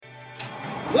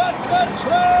Let the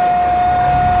train!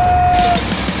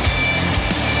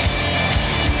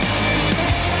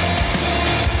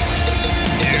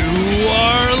 You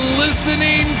are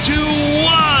listening to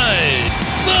What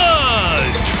the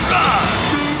Truck.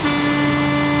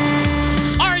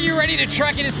 Are you ready to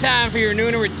truck? It is time for your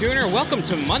Nooner with Dooner. Welcome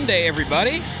to Monday,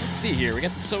 everybody. Let's see here. We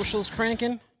got the socials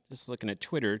cranking. Just looking at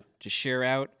Twitter to share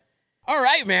out. All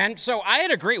right, man. So I had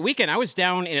a great weekend. I was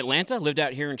down in Atlanta, lived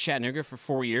out here in Chattanooga for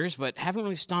 4 years, but haven't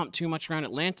really stomped too much around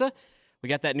Atlanta. We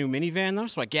got that new minivan, though,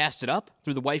 so I gassed it up,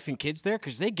 threw the wife and kids there,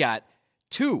 because they got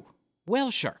 2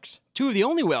 whale sharks. 2 of the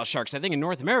only whale sharks, I think, in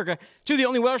North America. 2 of the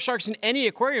only whale sharks in any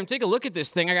aquarium. Take a look at this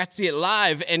thing. I got to see it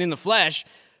live and in the flesh.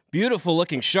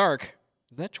 Beautiful-looking shark.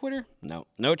 Is that Twitter?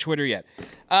 No Twitter yet.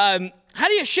 How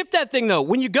do you ship that thing, though?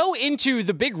 When you go into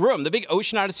the big room, the big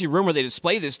Ocean Odyssey room where they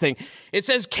display this thing, it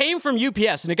says came from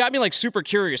UPS, and it got me like super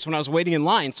curious when I was waiting in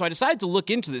line, so I decided to look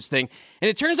into this thing, and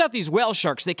it turns out these whale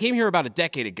sharks, they came here about a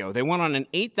decade ago. They went on an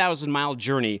 8,000-mile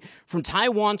journey from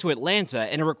Taiwan to Atlanta,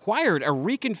 and it required a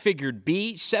reconfigured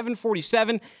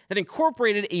B747 that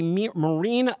incorporated a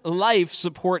marine life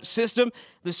support system.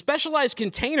 The specialized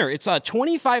container, it's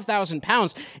 25,000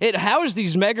 pounds. It housed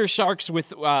these mega sharks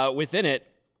within it.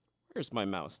 Where's my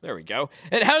mouse? There we go.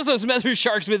 It has those mega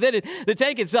sharks within it. The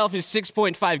tank itself is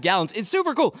 6.5 gallons. It's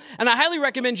super cool, and I highly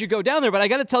recommend you go down there, but I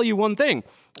got to tell you one thing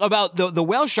about the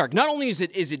whale shark. Not only is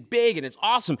it big and it's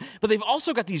awesome, but they've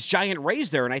also got these giant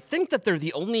rays there, and I think that they're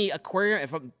the only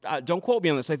aquarium, don't quote me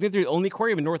on this, I think they're the only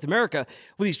aquarium in North America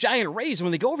with these giant rays, and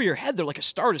when they go over your head, they're like a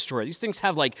Star Destroyer. These things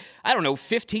have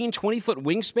 15, 20-foot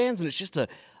wingspans, and it's just a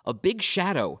big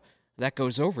shadow that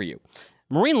goes over you.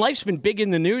 Marine life's been big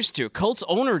in the news, too. Colts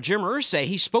owner Jim Irsay,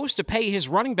 he's supposed to pay his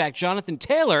running back, Jonathan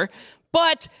Taylor,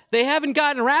 but they haven't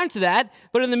gotten around to that.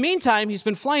 But in the meantime, he's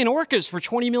been flying orcas for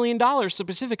 $20 million to the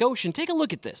Pacific Ocean. Take a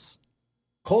look at this.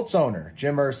 Colts owner,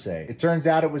 Jim Irsay. It turns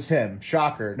out it was him.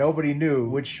 Shocker. Nobody knew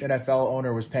which NFL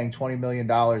owner was paying $20 million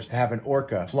to have an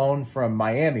orca flown from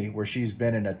Miami, where she's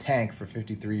been in a tank for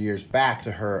 53 years, back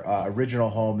to her original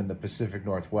home in the Pacific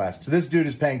Northwest. So this dude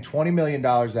is paying $20 million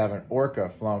to have an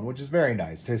orca flown, which is very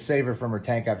nice. To save her from her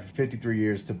tank after 53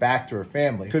 years to back to her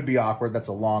family. Could be awkward. That's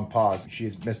a long pause. She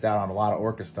has missed out on a lot of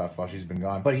orca stuff while she's been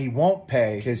gone. But he won't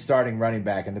pay his starting running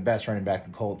back and the best running back the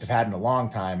Colts have had in a long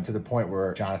time, to the point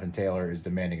where Jonathan Taylor is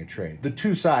demanding a trade. The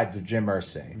two sides of Jim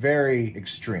Irsay, very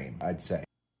extreme, I'd say.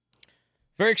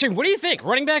 Very extreme. What do you think?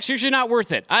 Running backs usually not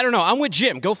worth it. I don't know. I'm with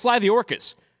Jim. Go fly the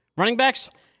orcas. Running backs,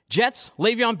 Jets,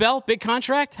 Le'Veon Bell, big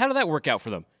contract. How did that work out for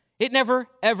them? It never,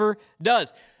 ever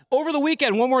does. Over the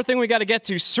weekend, one more thing we got to get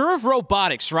to. Serve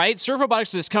Robotics, right? Serve Robotics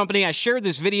is this company. I shared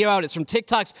this video out. It's from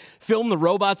TikTok's Film the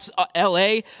Robots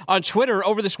LA on Twitter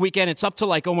over this weekend. It's up to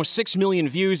almost 6 million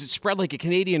views. It's spread like a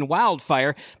Canadian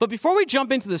wildfire. But before we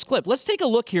jump into this clip, let's take a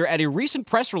look here at a recent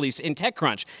press release in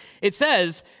TechCrunch. It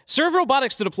says, Serve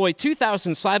Robotics to deploy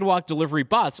 2,000 sidewalk delivery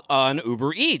bots on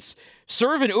Uber Eats.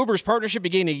 Serve and Uber's partnership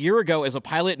began a year ago as a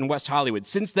pilot in West Hollywood.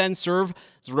 Since then, Serve's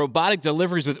robotic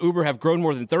deliveries with Uber have grown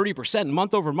more than 30%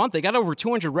 month over month. They got over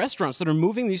 200 restaurants that are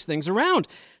moving these things around.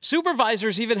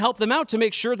 Supervisors even help them out to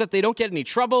make sure that they don't get any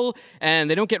trouble and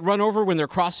they don't get run over when they're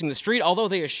crossing the street, although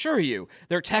they assure you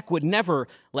their tech would never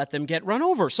let them get run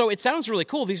over. So it sounds really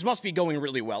cool. These must be going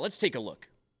really well. Let's take a look.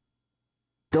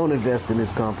 Don't invest in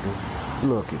this company.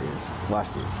 Look at this. Watch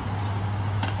this.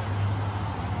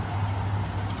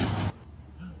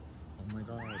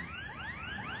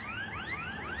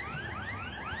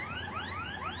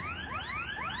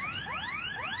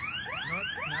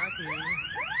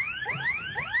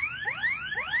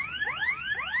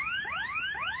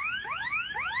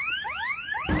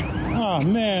 Oh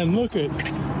man, look it.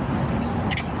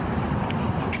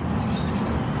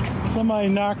 Somebody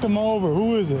knocked him over.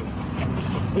 Who is it?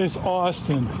 It's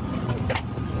Austin.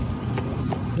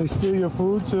 They steal your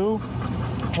food too?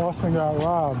 Austin got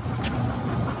robbed.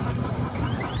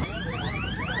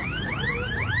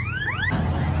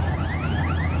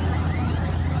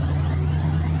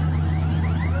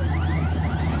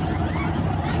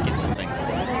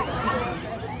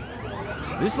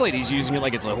 This lady's using it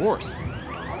like it's a horse.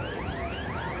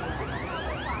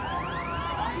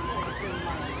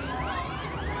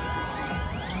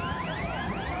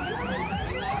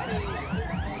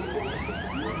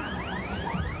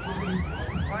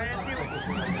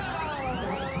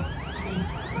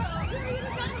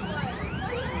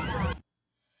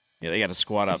 Yeah, they got to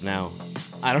squat up now.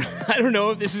 I don't know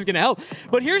if this is going to help.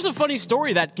 But here's a funny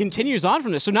story that continues on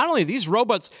from this. So not only are these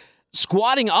robots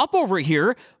squatting up over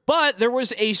here, but there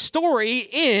was a story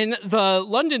in the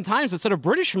London Times that said a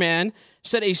British man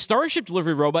said a Starship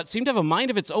delivery robot seemed to have a mind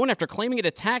of its own after claiming it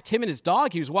attacked him and his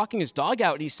dog. He was walking his dog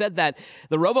out, and he said that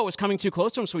the robot was coming too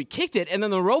close to him, so he kicked it, and then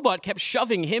the robot kept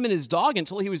shoving him and his dog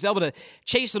until he was able to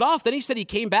chase it off. Then he said he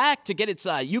came back to get its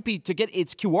to get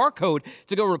its QR code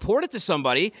to go report it to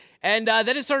somebody, and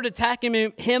then it started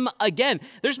attacking him again.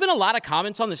 There's been a lot of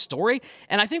comments on the story,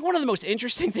 and I think one of the most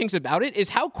interesting things about it is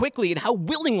how quickly and how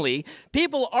willingly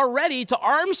people are ready to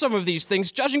arm some of these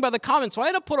things, judging by the comments. So I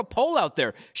had to put a poll out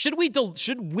there. Should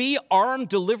we arm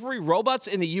delivery robots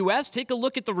in the U.S.? Take a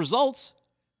look at the results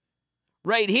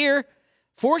right here.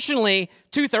 Fortunately,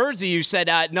 2/3 of you said,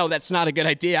 no, that's not a good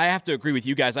idea. I have to agree with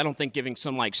you guys. I don't think giving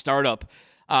some startup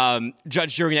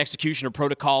judge, jury, and execution or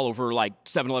protocol over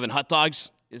 7-Eleven hot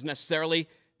dogs is necessarily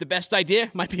the best idea.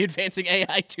 Might be advancing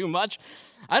AI too much.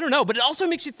 I don't know, but it also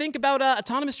makes you think about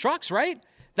autonomous trucks, right?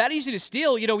 That easy to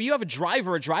steal. You have a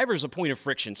driver. A driver is a point of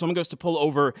friction. Someone goes to pull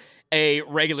over a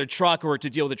regular truck or to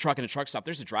deal with a truck in a truck stop.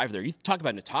 There's a driver there. You talk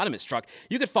about an autonomous truck.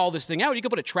 You could follow this thing out. You could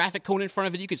put a traffic cone in front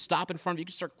of it. You could stop in front of it. You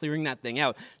could start clearing that thing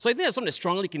out. So I think that's something to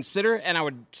strongly consider. And I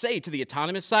would say to the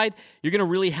autonomous side, you're going to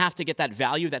really have to get that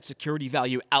value, that security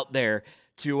value out there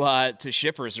to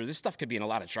shippers, or this stuff could be in a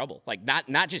lot of trouble.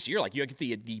 Not just here. You get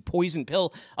the poison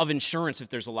pill of insurance if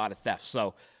there's a lot of theft.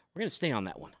 So we're going to stay on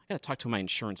that one. I got to talk to my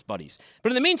insurance buddies. But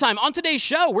in the meantime, on today's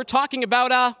show, we're talking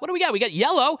about, what do we got? We got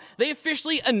Yellow. They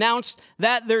officially announced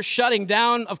that they're shutting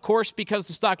down, of course, because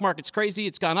the stock market's crazy.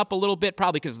 It's gone up a little bit,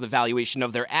 probably because of the valuation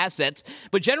of their assets.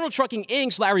 But General Trucking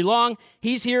Inc.'s Larry Long,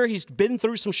 he's here. He's been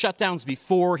through some shutdowns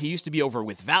before. He used to be over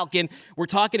with Valken. We're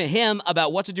talking to him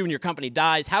about what to do when your company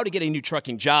dies, how to get a new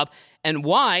trucking job, and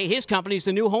why his company's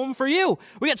the new home for you.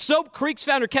 We got Soap Creek's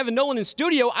founder Kevin Nolan in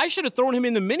studio. I should have thrown him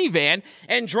in the minivan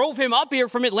and drove him up here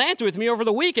from Atlanta with me over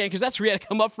the weekend, because that's where he had to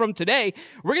come up from today.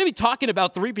 We're going to be talking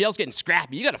about 3PLs getting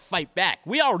scrappy. You got to fight back.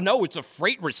 We all know it's a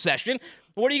freight recession.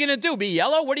 What are you going to do? Be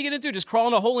yellow? What are you going to do? Just crawl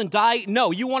in a hole and die?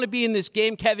 No, you want to be in this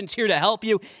game. Kevin's here to help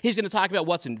you. He's going to talk about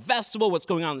what's investable, what's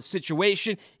going on in the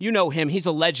situation. You know him. He's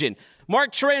a legend.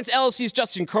 Mark Trans LLC's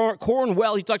Justin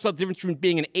Cornwell. He talks about the difference between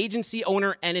being an agency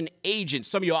owner and an agent.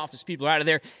 Some of you office people are out of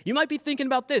there. You might be thinking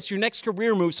about this, your next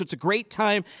career move, so it's a great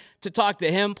time to talk to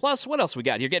him. Plus, what else we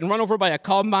got here? Getting run over by a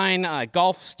combine,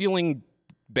 golf stealing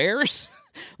bears,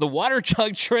 the water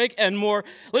jug trick, and more.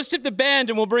 Let's tip the band,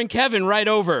 and we'll bring Kevin right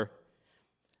over.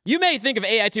 You may think of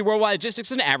AIT Worldwide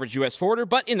Logistics as an average U.S. forwarder,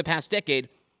 but in the past decade,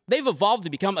 they've evolved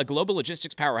to become a global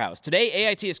logistics powerhouse. Today,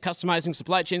 AIT is customizing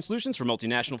supply chain solutions for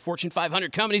multinational Fortune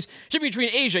 500 companies shipping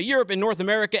between Asia, Europe, and North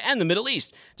America, and the Middle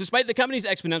East. Despite the company's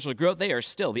exponential growth, they are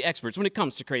still the experts when it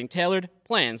comes to creating tailored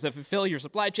plans that fulfill your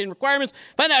supply chain requirements.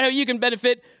 Find out how you can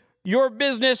benefit your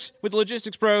business with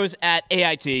logistics pros at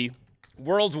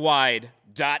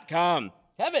AITworldwide.com.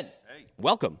 Kevin, hey.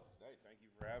 Welcome.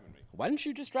 Why didn't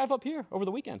you just drive up here over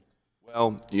the weekend?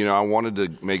 Well, I wanted to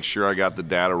make sure I got the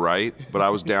data right, but I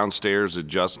was downstairs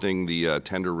adjusting the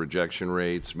tender rejection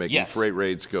rates, making freight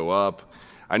rates go up.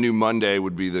 I knew Monday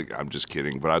would be I'm just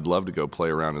kidding, but I'd love to go play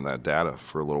around in that data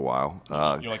for a little while.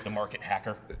 You're like the market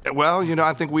hacker? Well,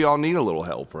 I think we all need a little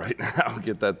help right now,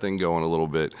 get that thing going a little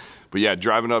bit. But yeah,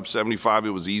 driving up 75,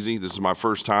 it was easy. This is my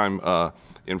first time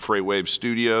in FreightWave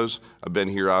Studios. I've been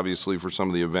here obviously for some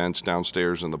of the events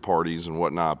downstairs and the parties and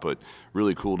whatnot, but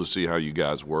really cool to see how you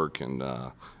guys work and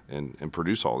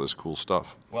produce all this cool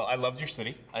stuff. Well, I loved your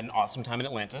city. I had an awesome time in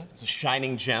Atlanta. It's a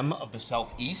shining gem of the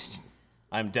Southeast.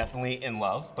 I'm definitely in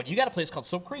love. But you got a place called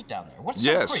Soap Creek down there. What's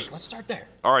Soap Creek? Let's start there.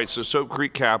 All right, so Soap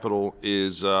Creek Capital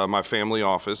is my family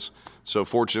office. So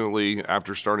fortunately,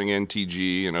 after starting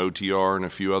NTG and OTR and a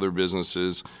few other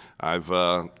businesses, I've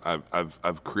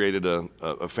created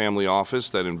a family office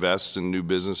that invests in new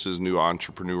businesses, new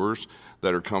entrepreneurs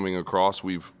that are coming across.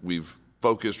 We've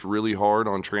focused really hard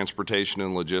on transportation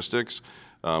and logistics.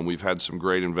 We've had some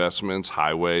great investments.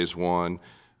 Highways one.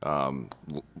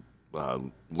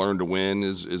 Learn to Win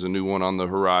is a new one on the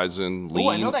horizon. Oh,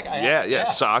 I know that guy. Yeah.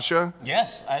 Sasha.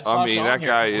 Yes, I mean, that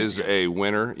guy is a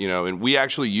winner, and we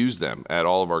actually use them at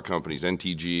all of our companies,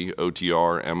 NTG,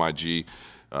 OTR, MIG,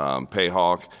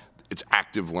 Payhawk. It's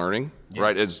active learning,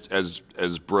 right? As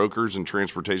brokers and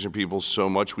transportation people, so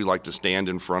much we like to stand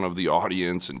in front of the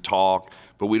audience and talk,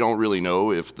 but we don't really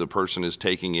know if the person is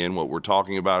taking in what we're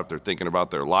talking about, if they're thinking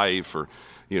about their life, or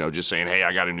just saying, hey,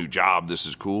 I got a new job, this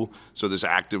is cool. So this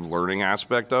active learning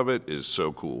aspect of it is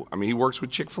so cool. I mean, he works with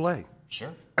Chick-fil-A.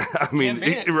 Sure. I mean,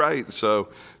 right. So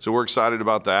we're excited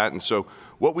about that. And so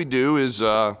what we do is,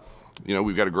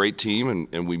 we've got a great team,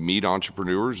 and we meet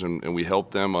entrepreneurs, and we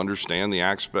help them understand the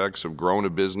aspects of growing a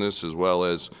business as well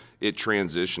as it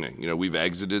transitioning. We've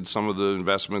exited some of the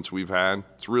investments we've had.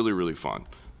 It's really, really fun.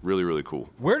 Really, really cool.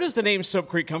 Where does the name Soap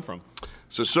Creek come from?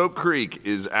 So Soap Creek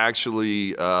is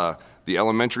actually the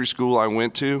elementary school I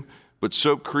went to, but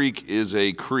Soap Creek is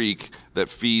a creek that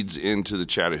feeds into the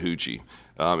Chattahoochee.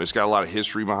 It's got a lot of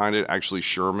history behind it. Actually,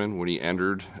 Sherman, when he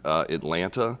entered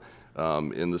Atlanta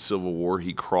in the Civil War,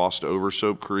 he crossed over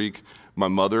Soap Creek. My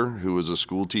mother, who was a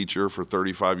school teacher for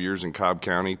 35 years in Cobb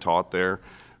County, taught there.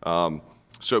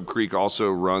 Soap Creek also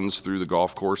runs through the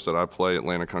golf course that I play,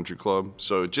 Atlanta Country Club.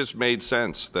 So it just made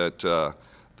sense that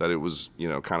it was,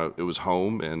 it was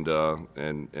home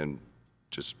and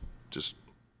just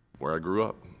where I grew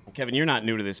up. Kevin, you're not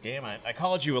new to this game. I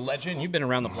called you a legend. You've been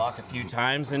around the block a few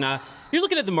times, and you're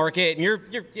looking at the market, and you're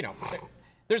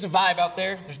there's a vibe out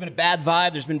there. There's been a bad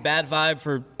vibe. There's been bad vibe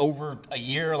for over a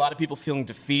year. A lot of people feeling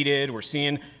defeated. We're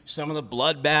seeing some of the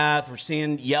bloodbath. We're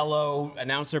seeing Yellow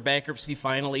announce their bankruptcy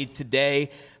finally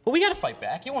today. But we got to fight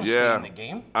back. You want to stay in the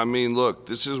game. I mean, look,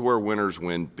 this is where winners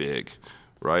win big,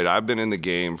 right? I've been in the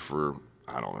game for,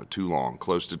 I don't know, too long,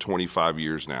 close to 25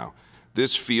 years now.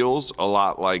 This feels a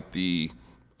lot like the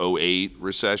 08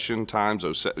 recession times,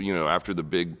 after the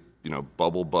big,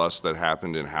 bubble bust that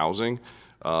happened in housing.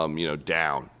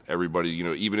 Down. Everybody,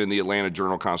 even in the Atlanta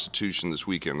Journal-Constitution this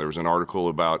weekend, there was an article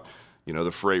about,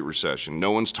 the freight recession. No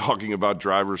one's talking about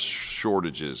driver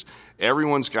shortages.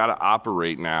 Everyone's got to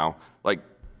operate now. Like,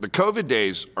 the COVID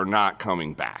days are not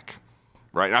coming back,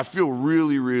 right? And I feel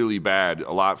really, really bad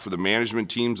a lot for the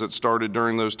management teams that started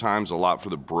during those times, a lot for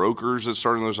the brokers that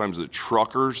started in those times, the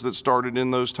truckers that started in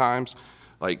those times.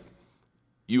 Like,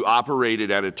 you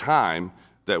operated at a time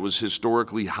that was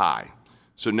historically high.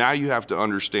 So now you have to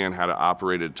understand how to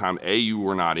operate at a time, A, you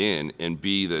were not in, and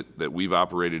B, that we've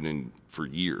operated in for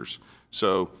years.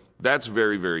 So that's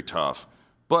very, very tough.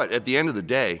 But at the end of the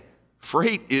day,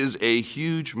 freight is a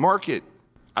huge market.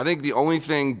 I think the only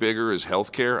thing bigger is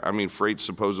healthcare. I mean, freight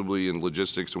supposedly in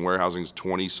logistics and warehousing is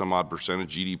 20-some-odd% of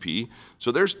GDP.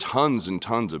 So there's tons and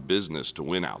tons of business to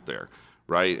win out there,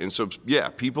 right? And so, yeah,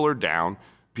 people are down.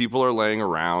 People are laying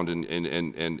around and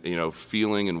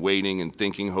feeling and waiting and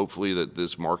thinking hopefully that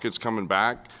this market's coming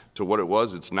back to what it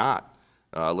was. It's not.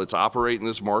 Let's operate in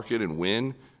this market and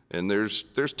win. And there's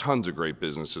tons of great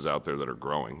businesses out there that are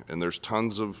growing. And there's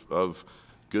tons of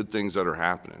good things that are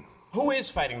happening. Who is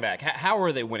fighting back? How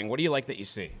are they winning? What do you like that you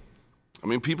see? I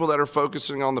mean, people that are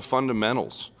focusing on the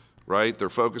fundamentals, right? They're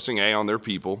focusing, on their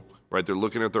people. Right, they're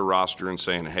looking at their roster and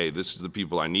saying, hey, this is the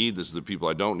people I need, this is the people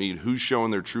I don't need, who's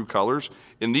showing their true colors.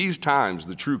 In these times,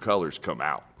 the true colors come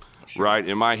out, right?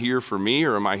 Am I here for me,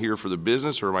 or am I here for the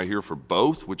business, or am I here for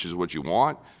both, which is what you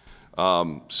want?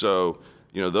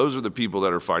 Those are the people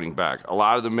that are fighting back. A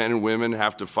lot of the men and women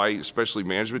have to fight, especially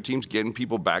management teams, getting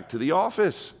people back to the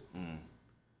office.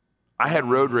 I had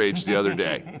road rage the other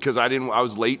day because I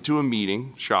was late to a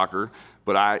meeting, shocker.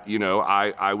 But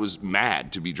I was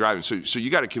mad to be driving. So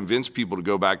you got to convince people to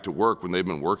go back to work when they've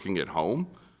been working at home,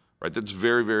 right? That's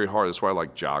very, very hard. That's why I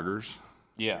like joggers.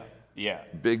 Yeah.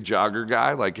 Big jogger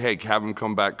guy, like, hey, have them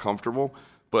come back comfortable.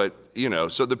 But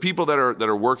so the people that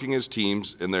are working as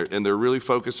teams and they're really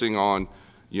focusing on,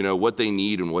 what they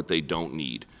need and what they don't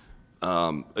need.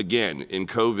 Again, in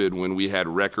COVID, when we had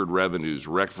record revenues,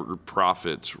 record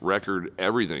profits, record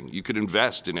everything, you could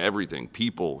invest in everything,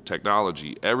 people,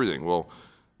 technology, everything. Well,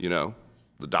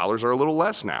 the dollars are a little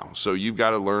less now. So you've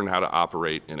got to learn how to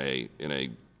operate in a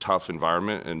tough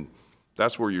environment. And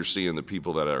that's where you're seeing the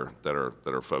people that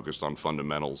are focused on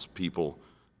fundamentals, people,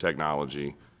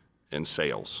 technology, and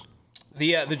sales.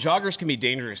 The joggers can be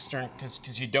dangerous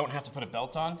because you don't have to put a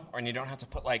belt on, and you don't have to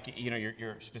put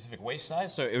your specific waist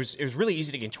size. So it was really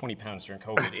easy to gain 20 pounds during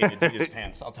COVID in Adidas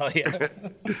pants. I'll tell you.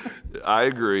 I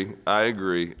agree.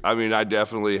 I mean, I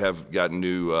definitely have got a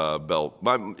new belt.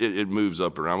 It moves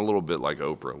up and around. I'm a little bit like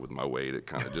Oprah with my weight. It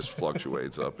kind of just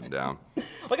fluctuates up and down. Well,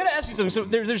 I got to ask you something. So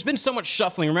there's been so much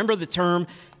shuffling. Remember the term,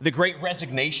 the Great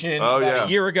Resignation, a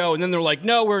year ago, and then they're like,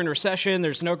 no, we're in recession.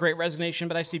 There's no Great Resignation.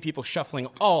 But I see people shuffling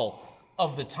all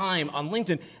of the time on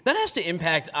LinkedIn. That has to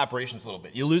impact operations a little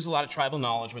bit. You lose a lot of tribal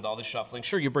knowledge with all this shuffling.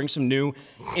 Sure, you bring some new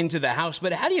into the house,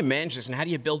 but how do you manage this and how do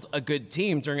you build a good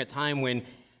team during a time when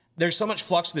there's so much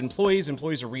flux with employees are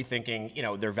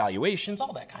rethinking, their valuations,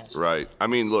 all that kind of stuff. Right. I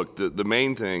mean, look, the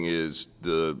main thing is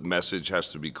the message has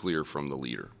to be clear from the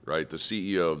leader, right? The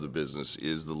CEO of the business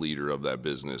is the leader of that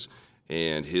business,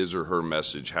 and his or her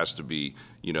message has to be,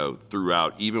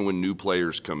 throughout, even when new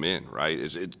players come in,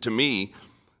 right? To me,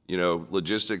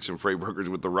 logistics and freight brokers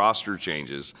with the roster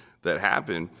changes that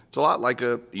happen, it's a lot like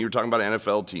you're talking about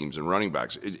NFL teams and running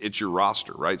backs. It's your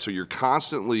roster, right? So you're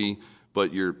constantly,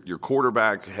 but your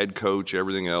quarterback, head coach,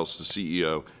 everything else, the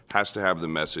CEO has to have the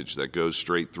message that goes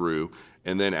straight through.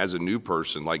 And then as a new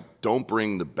person, don't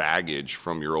bring the baggage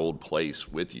from your old place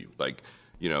with you.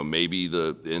 maybe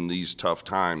in these tough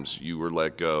times you were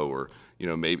let go, or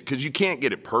maybe because you can't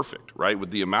get it perfect, right?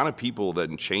 With the amount of people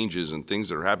and changes and things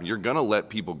that are happening, you're gonna let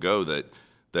people go that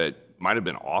might have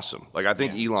been awesome. Like I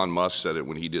think Elon Musk said it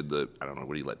when he did I don't know,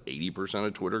 what he let 80%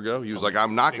 of Twitter go. He was like,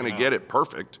 I'm not gonna get it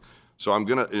perfect, so I'm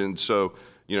gonna, and so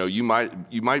you might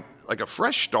like a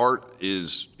fresh start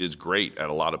is great at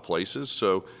a lot of places.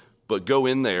 So, but go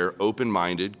in there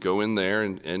open-minded, go in there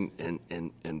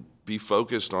and be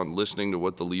focused on listening to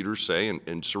what the leaders say,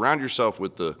 and surround yourself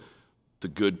with the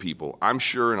good people. I'm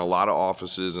sure in a lot of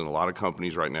offices and a lot of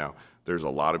companies right now, there's a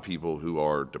lot of people who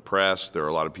are depressed. There are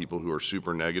a lot of people who are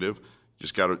super negative.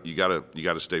 You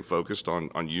gotta stay focused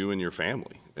on you and your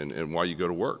family and why you go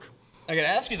to work. I gotta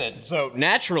ask you then. So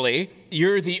naturally,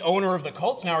 you're the owner of the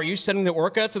Colts now. Are you sending the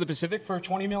Orca to the Pacific for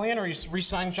 $20 million, or are you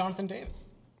re-signing Jonathan Davis?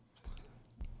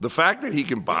 The fact that he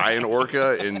can buy an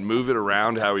Orca and move it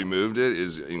around how he moved it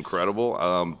is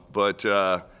incredible. But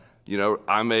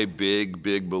I'm a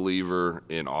big believer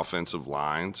in offensive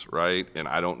lines, right? And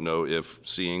I don't know if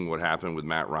seeing what happened with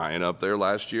Matt Ryan up there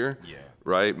last year,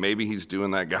 right? Maybe he's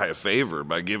doing that guy a favor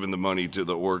by giving the money to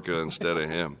the Orca instead of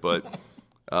him. But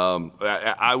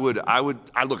I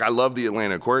love the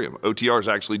Atlanta Aquarium. OTR is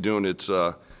actually doing its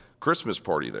Christmas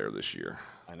party there this year.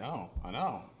 I know.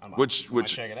 I Which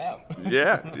check it out.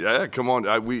 yeah, come on.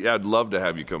 I'd love to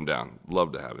have you come down.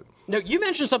 Love to have it. Now, you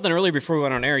mentioned something earlier before we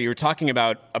went on air. You were talking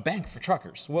about a bank for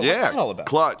truckers. What's that all about?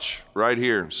 Clutch, right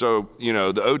here. So, the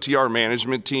OTR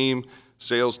management team,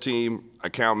 sales team,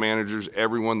 account managers,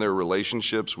 everyone, their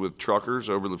relationships with truckers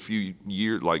over the few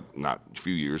years, like not a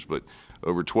few years, but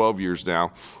over 12 years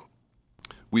now,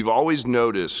 we've always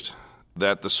noticed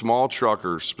that the small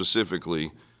trucker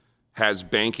specifically has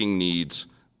banking needs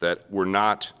that were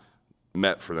not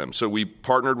met for them. So we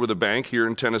partnered with a bank here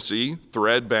in Tennessee,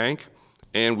 Thread Bank,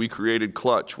 and we created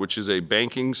Clutch, which is a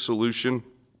banking solution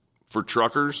for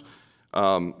truckers,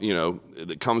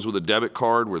 that comes with a debit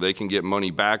card where they can get money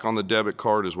back on the debit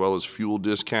card as well as fuel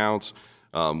discounts.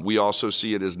 We also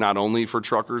see it as not only for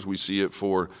truckers, we see it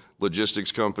for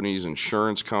logistics companies,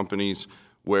 insurance companies,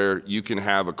 where you can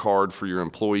have a card for your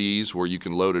employees where you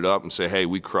can load it up and say, hey,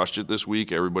 we crushed it this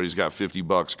week. Everybody's got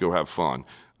 $50, go have fun.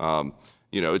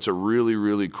 It's a really,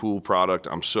 really cool product.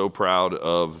 I'm so proud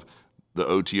of the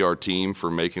OTR team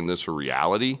for making this a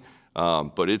reality.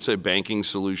 But it's a banking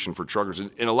solution for truckers.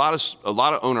 And a lot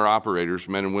of owner operators,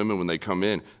 men and women, when they come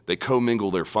in, they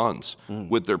commingle their funds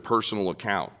with their personal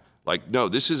account. Like, no,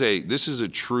 this is a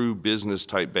true business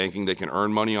type banking. They can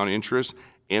earn money on interest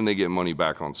and they get money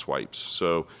back on swipes.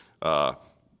 So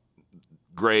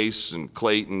Grace and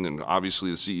Clayton and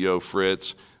obviously the CEO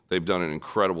Fritz, they've done an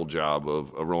incredible job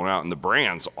of rolling out, and the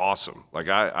brand's awesome. Like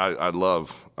I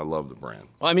love the brand.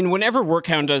 Well, I mean, whenever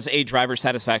Workhound does a driver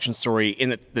satisfaction story,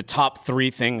 in the top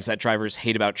 3 things that drivers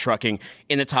hate about trucking,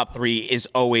 in the top 3 is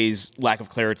always lack of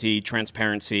clarity,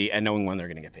 transparency, and knowing when they're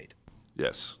going to get paid.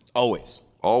 Yes. Always.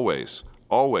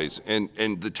 And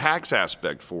the tax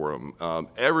aspect for them,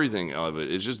 everything of it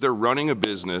is just they're running a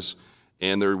business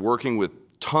and they're working with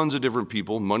tons of different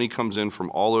people. Money comes in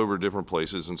from all over different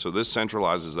places, and so this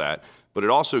centralizes that. But it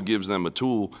also gives them a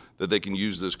tool that they can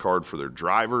use this card for their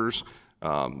drivers,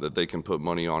 that they can put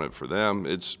money on it for them.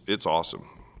 It's awesome.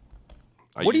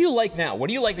 What do you like now? What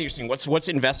do you like that you're seeing? What's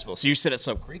investable? So you sit at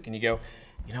Soap Creek and you go,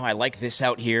 I like this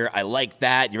out here. I like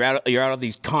that. You're out on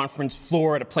these conference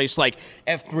floor at a place like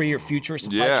F3 or Future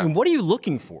Supply Chain. What are you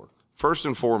looking for? First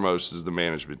and foremost is the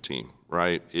management team,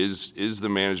 right? Is the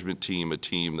management team a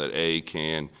team that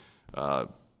can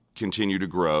continue to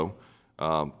grow?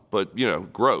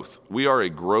 But growth. We are a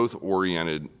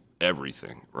growth-oriented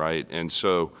everything, right? And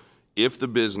so if the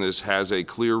business has a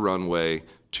clear runway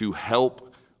to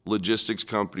help logistics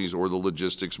companies or the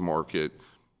logistics market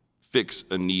fix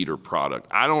a need or product,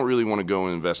 I don't really want to go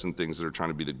and invest in things that are trying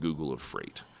to be the Google of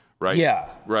freight, right? Yeah.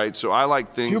 Right? So I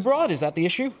like things... Too broad? Is that the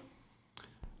issue?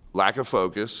 Lack of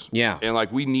focus. Yeah.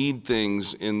 And we need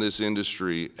things in this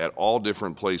industry at all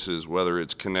different places, whether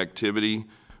it's connectivity,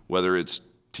 whether it's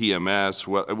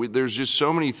TMS, there's just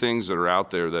so many things that are out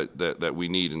there that we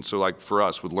need. And so for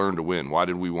us with Learn to Win, why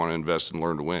did we want to invest in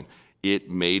Learn to Win? It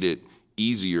made it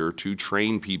easier to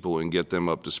train people and get them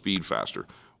up to speed faster.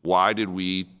 Why did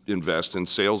we invest in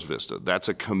Sales Vista? That's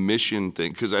a commission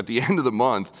thing, because at the end of the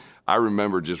month, I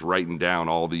remember just writing down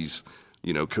all these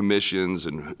commissions,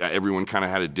 and everyone kind of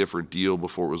had a different deal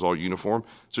before it was all uniform.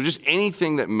 So just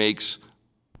anything that makes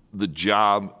the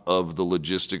job of the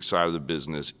logistics side of the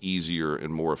business easier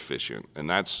and more efficient. And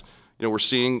that's, we're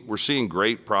seeing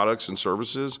great products and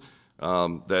services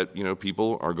that,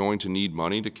 people are going to need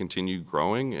money to continue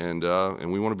growing, and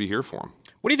we want to be here for them.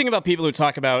 What do you think about people who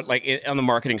talk about, like, on the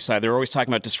marketing side, they're always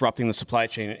talking about disrupting the supply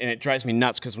chain, and it drives me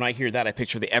nuts because when I hear that, I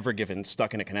picture the Ever Given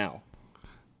stuck in a canal.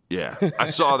 Yeah, I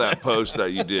saw that post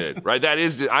that you did, right? That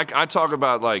is, I talk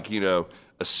about, like, a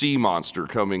sea monster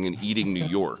coming and eating New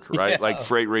York, right? Yeah. Like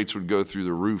freight rates would go through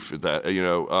the roof at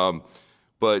that,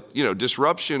 but,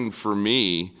 disruption for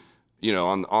me,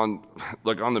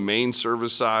 on the main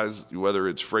service side, whether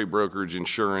it's freight brokerage,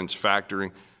 insurance,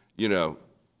 factoring,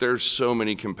 there's so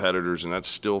many competitors and that's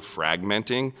still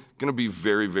fragmenting, going to be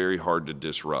very, very hard to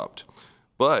disrupt.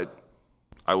 But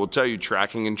I will tell you,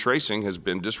 tracking and tracing has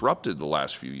been disrupted the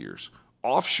last few years.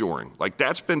 Offshoring, like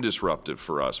that's been disruptive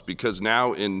for us because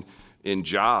now in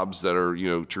jobs that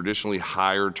are, traditionally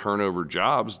higher turnover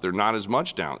jobs, they're not as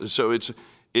much down. So it's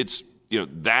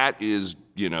that is,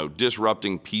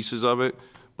 disrupting pieces of it,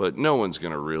 but no one's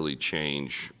going to really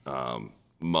change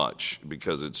much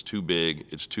because it's too big,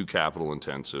 it's too capital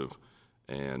intensive,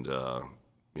 and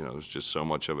there's just so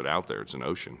much of it out there. It's an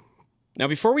ocean. Now,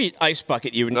 before we ice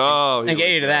bucket you and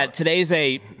get you to that, today's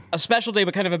a special day,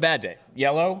 but kind of a bad day.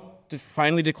 Yellow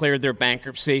finally declared their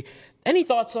bankruptcy. Any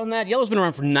thoughts on that? Yellow's been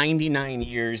around for 99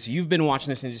 years. You've been watching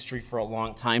this industry for a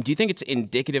long time. Do you think it's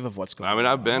indicative of what's going on? I mean,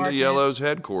 I've been to Yellow's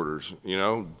headquarters.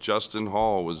 Justin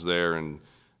Hall was there and,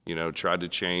 tried to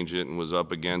change it and was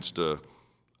up against a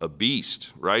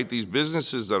beast, right? These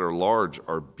businesses that are large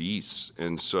are beasts.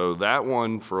 And so that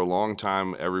one, for a long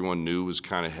time, everyone knew was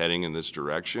kind of heading in this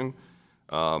direction.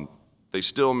 They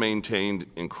still maintained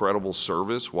incredible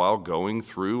service while going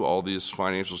through all this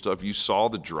financial stuff. You saw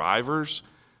the drivers,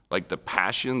 like the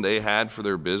passion they had for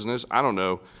their business. I don't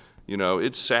know,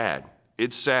 it's sad.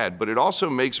 It's sad, but it also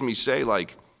makes me say,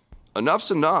 like,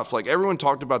 enough's enough. Like, everyone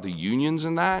talked about the unions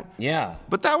and that. Yeah.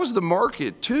 But that was the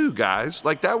market too, guys.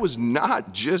 Like, that was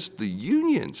not just the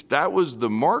unions. That was the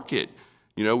market.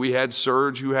 We had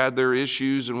Surge who had their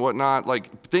issues and whatnot.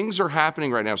 Like, things are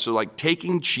happening right now. So, like,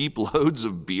 taking cheap loads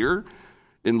of beer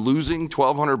and losing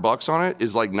 $1,200 on it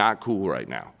is, like, not cool right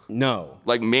now. No.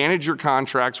 Like, manage your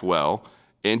contracts well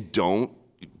and don't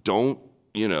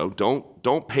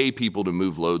pay people to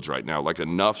move loads right now. Like,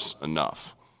 enough's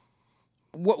enough.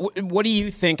 What do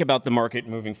you think about the market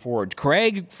moving forward?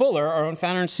 Craig Fuller, our own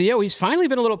founder and CEO, he's finally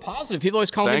been a little positive. People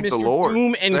always call him Mr.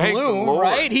 Doom and Gloom,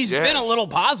 right? He's been a little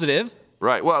positive.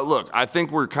 Right. Well, look, I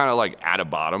think we're kind of like at a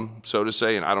bottom, so to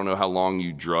say, and I don't know how long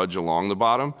you drudge along the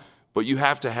bottom, but you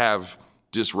have to have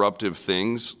disruptive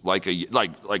things like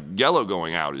Yellow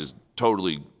going out is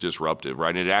totally disruptive,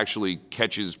 right? And it actually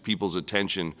catches people's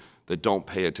attention that don't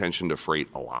pay attention to freight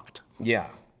a lot. Yeah.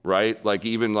 Right? Like,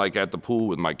 even like at the pool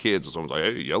with my kids, someone's like,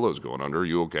 hey, Yellow's going under. Are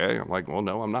you okay? I'm like, well,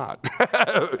 no, I'm not.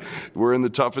 We're in the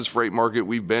toughest freight market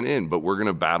we've been in, but we're going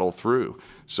to battle through.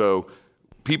 So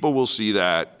people will see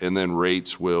that, and then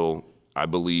rates will, I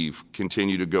believe,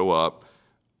 continue to go up.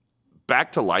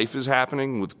 Back to life is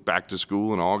happening with back to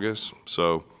school in August.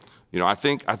 So, I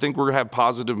think we're going to have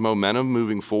positive momentum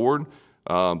moving forward,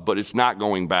 but it's not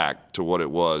going back to what it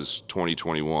was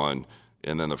 2021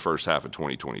 and then the first half of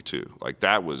 2022. Like,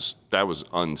 that was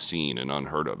unseen and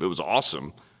unheard of. It was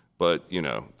awesome, but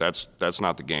that's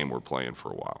not the game we're playing for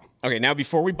a while. Okay, now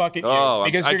before we bucket,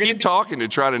 because I keep talking to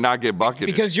try to not get bucketed.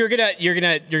 Because you're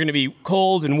gonna be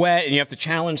cold and wet, and you have to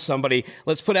challenge somebody.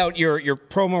 Let's put out your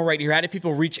promo right here. How do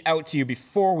people reach out to you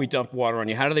before we dump water on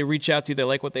you? How do they reach out to you? They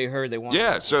like what they heard. They want.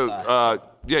 Yeah. So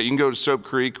you can go to Soap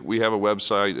Creek. We have a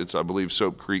website. It's, I believe,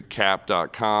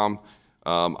 soapcreekcap.com.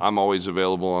 I'm always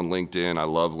available on LinkedIn. I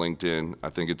love LinkedIn. I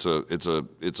think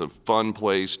it's a fun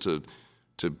place to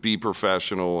be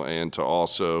professional and to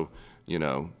also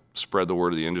spread the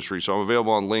word of the industry. So I'm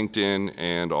available on LinkedIn,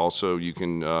 and also you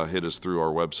can hit us through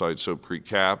our website, Soap Creek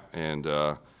Cap, and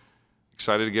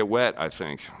excited to get wet, I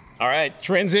think. All right,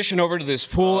 transition over to this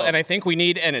pool, and I think we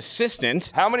need an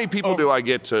assistant. How many people do I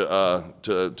get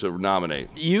to nominate?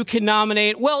 You can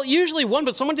nominate, well, usually one,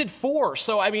 but someone did 4.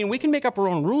 So, I mean, we can make up our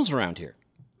own rules around here.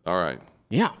 All right.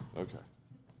 Yeah. Okay.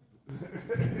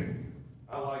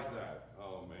 I like that.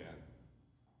 Oh, man.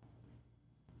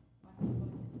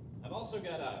 I've also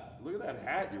got look at that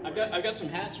hat you're wearing. I've got some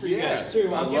hats for you guys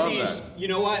too. I love that. You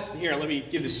know what? Here, let me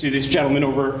give this to this gentleman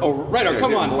over right over. Yeah,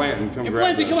 come on, Blanton, come grab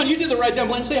Blanton, this. come on. You did the right down.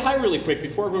 Blanton, say hi really quick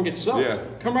before everyone gets soaked. Yeah.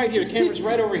 Come right here. The camera's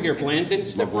right over here. Blanton,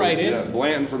 step right in. Yeah,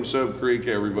 Blanton from Soap Creek,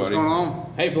 everybody. What's going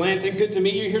on? Hey, Blanton, good to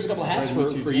meet you. Here's a couple of hats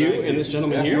for you and this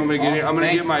gentleman here. I'm going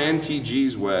to get my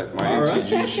NTGs wet, my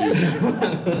NTG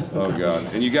shoes. Oh,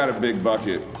 God. And you got a big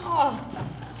bucket.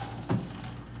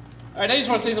 All right, I just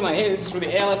want to say something like, hey, this is for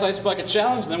the ALS Ice Bucket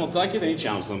Challenge, and then we'll dunk you, then you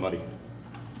challenge somebody.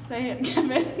 Say it,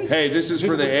 Kevin. Hey, this is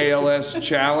for the ALS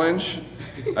Challenge.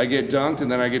 I get dunked,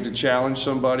 and then I get to challenge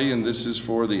somebody, and this is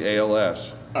for the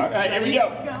ALS. All right, here we go.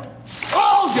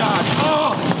 Oh, God!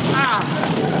 Oh! Ah!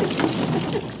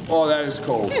 Oh, that is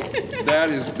cold.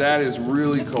 That is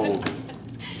really cold.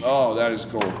 Oh, that is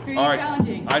cold. Who are you All right,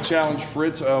 challenging? I challenge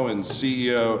Fritz Owens,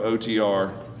 CEO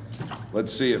OTR.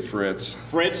 Let's see it, Fritz.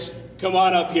 Fritz, come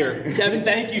on up here. Kevin,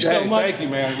 thank you so much. Thank you,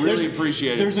 man. Really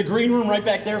appreciate it. There's a green room right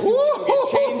back there. If you want to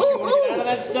get changed, you want to get out of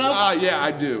that stuff? Yeah,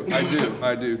 I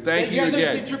do. Thank you guys have a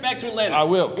again. safe trip back to Atlanta. I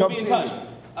will. We'll Come be in see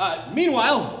touch.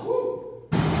 Meanwhile,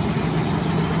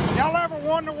 Y'all ever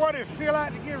wonder what it feel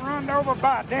like to get run over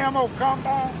by a damn old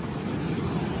combine?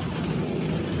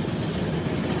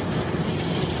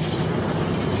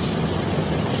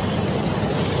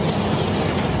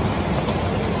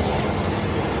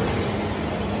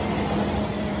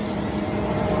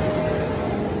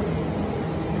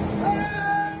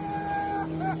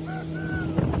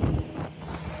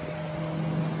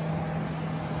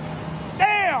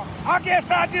 Damn, I guess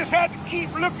I just had to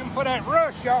keep looking for that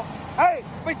rush, y'all. Hey,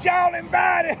 but y'all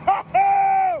invited.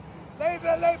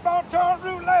 Les bon temps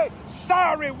roulette.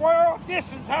 Sorry, world,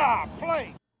 this is how I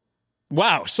play.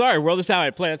 wow, sorry, world, this is how I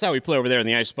play. That's how we play over there in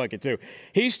the ice bucket, too.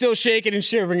 He's still shaking and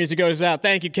shivering as he goes out.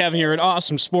 Thank you, Kevin. You're an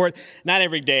awesome sport. Not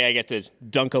every day I get to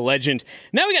dunk a legend.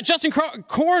 Now we got Justin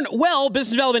Cornwell,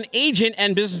 business development agent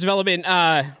and business development,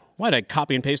 why did I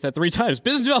copy and paste that 3 times?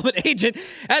 Business development agent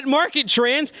at Market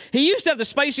Trans. He used to have the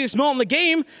spiciest malt in the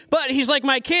game, but he's like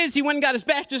my kids. He went and got his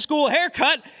back to school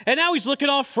haircut, and now he's looking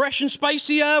all fresh and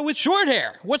spicy with short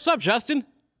hair. What's up, Justin?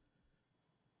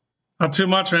 Not too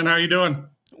much, man. How are you doing?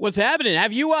 What's happening?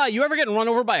 Have you ever gotten run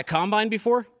over by a combine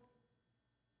before?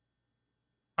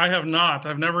 I have not.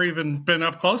 I've never even been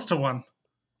up close to one.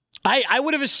 I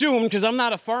would have assumed, because I'm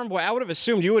not a farm boy, I would have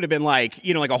assumed you would have been like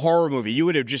a horror movie. You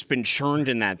would have just been churned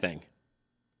in that thing.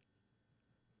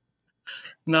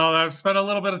 No, I've spent a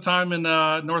little bit of time in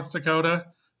North Dakota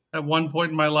at one point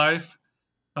in my life.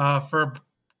 For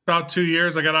about 2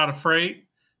 years, I got out of freight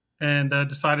and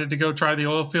decided to go try the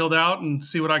oil field out and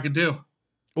see what I could do.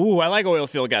 Ooh, I like oil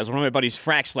field guys. One of my buddies,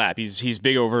 Frack Slap, he's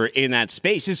big over in that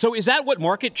space. So is that what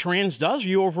Market Trans does? Are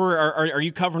you are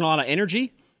you covering a lot of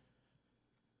energy?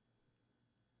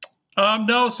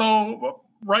 No, so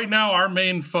right now our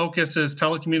main focus is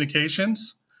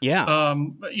telecommunications. Yeah.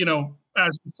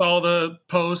 As you saw the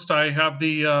post, I have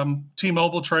the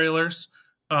T-Mobile trailers.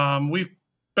 We've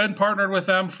been partnered with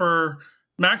them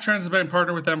MacTrans has been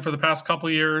partnered with them for the past couple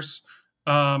years.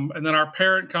 And then our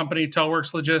parent company,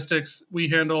 Telworks Logistics, we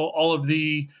handle all of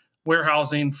the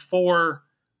warehousing for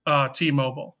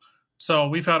T-Mobile. So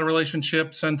we've had a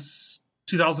relationship since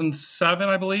 2007,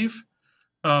 I believe.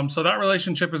 So that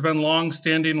relationship has been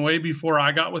long-standing, way before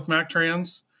I got with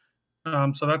MacTrans.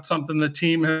 So that's something the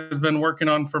team has been working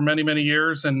on for many, many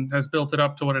years and has built it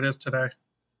up to what it is today.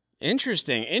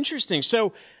 Interesting.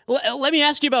 So let me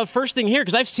ask you about first thing here,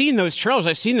 because I've seen those trailers.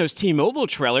 I've seen those T-Mobile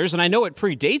trailers, and I know it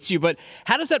predates you, but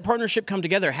how does that partnership come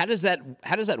together? How does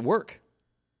that work?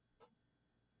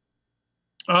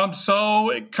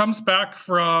 So it comes back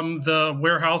from the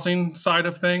warehousing side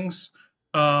of things.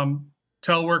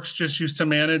 Telworks just used to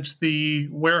manage the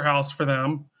warehouse for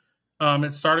them.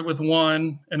 It started with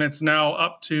one, and it's now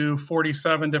up to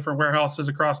 47 different warehouses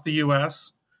across the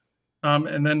U.S.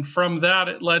 And then from that,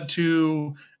 it led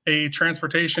to a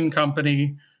transportation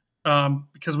company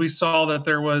because we saw that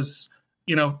there was,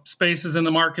 spaces in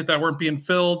the market that weren't being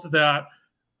filled that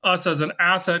us as an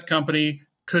asset company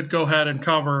could go ahead and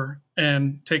cover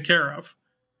and take care of.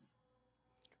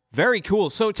 Very cool.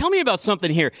 So tell me about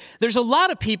something here. There's a lot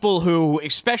of people who,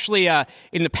 especially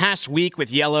in the past week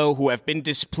with Yellow, who have been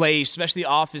displaced, especially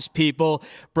office people,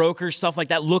 brokers, stuff like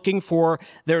that, looking for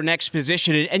their next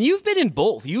position. And you've been in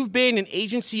both. You've been an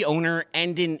agency owner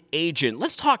and an agent.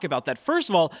 Let's talk about that. First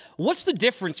of all, what's the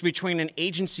difference between an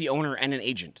agency owner and an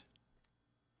agent?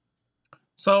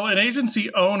 So an agency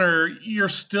owner, you're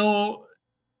still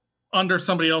under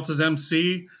somebody else's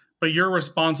MC, but you're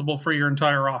responsible for your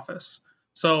entire office.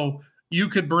 So you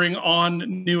could bring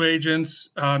on new agents,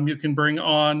 you can bring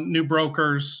on new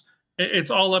brokers.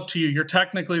 It's all up to you. You're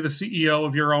technically the CEO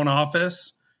of your own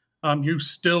office. You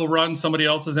still run somebody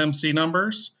else's MC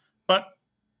numbers, but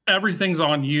everything's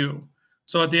on you.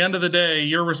 So at the end of the day,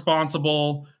 you're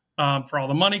responsible for all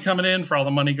the money coming in, for all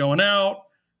the money going out.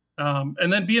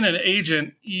 And then being an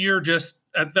agent, you're just,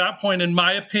 at that point, in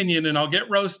my opinion, and I'll get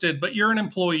roasted, but you're an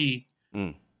employee.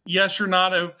 Yes, you're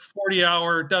not a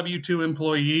 40-hour W-2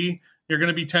 employee. You're going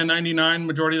to be 1099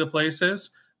 majority of the places,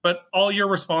 but all you're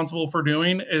responsible for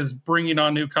doing is bringing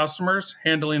on new customers,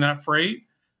 handling that freight.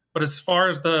 But as far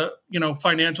as the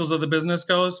financials of the business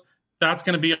goes, that's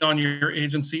going to be on your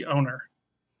agency owner.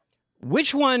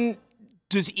 Which one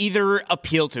does either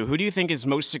appeal to? Who do you think is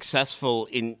most successful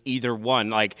in either one?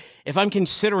 Like, if I'm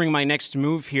considering my next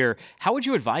move here, how would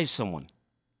you advise someone?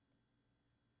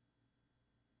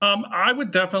 I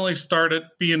would definitely start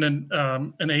at being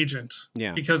an agent.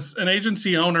 Yeah. Because an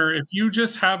agency owner, if you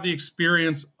just have the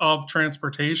experience of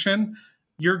transportation,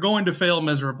 you're going to fail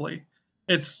miserably.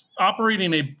 It's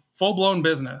operating a full-blown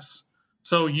business.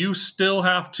 So you still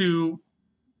have to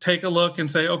take a look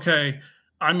and say, okay,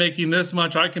 I'm making this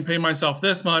much. I can pay myself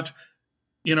this much.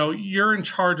 You're in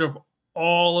charge of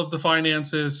all of the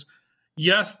finances.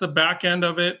 Yes, the back end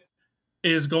of it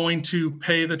is going to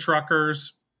pay the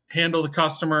truckers, handle the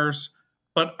customers.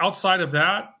 But outside of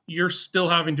that, you're still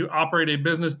having to operate a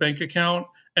business bank account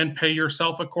and pay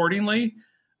yourself accordingly.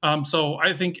 So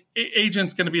I think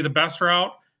agent's going to be the best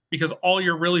route because all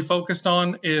you're really focused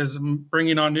on is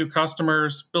bringing on new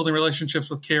customers, building relationships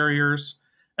with carriers.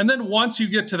 And then once you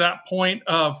get to that point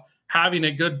of having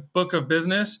a good book of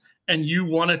business and you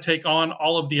want to take on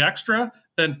all of the extra,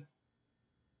 then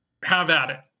have at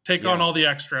it. Take on all the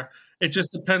extra. It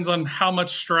just depends on how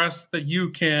much stress that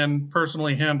you can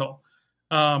personally handle.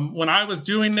 When I was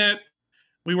doing it,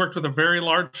 we worked with a very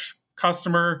large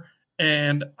customer,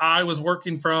 and I was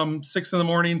working from 6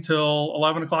 a.m. till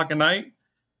 11 o'clock at night,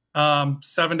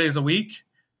 7 days a week.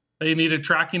 They needed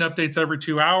tracking updates every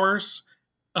 2 hours.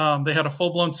 They had a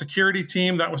full-blown security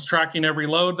team that was tracking every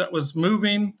load that was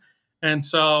moving. And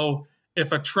so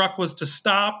if a truck was to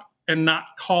stop and not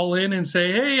call in and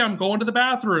say, hey, I'm going to the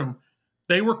bathroom,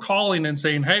 they were calling and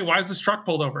saying, hey, why is this truck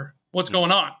pulled over? What's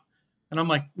going on? And I'm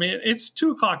like, man, it's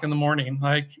 2 o'clock in the morning.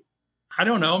 Like, I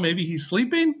don't know, maybe he's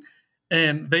sleeping.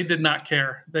 And they did not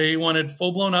care. They wanted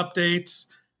full-blown updates,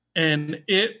 and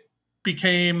it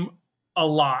became a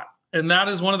lot. And that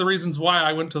is one of the reasons why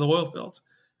I went to the oil field.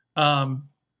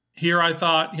 Here I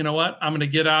thought, you know what? I'm going to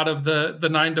get out of the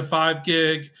 9-to-5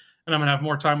 gig, and I'm going to have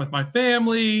more time with my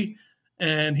family.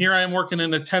 And here I am working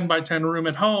in a 10-by-10 room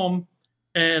at home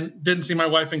and didn't see my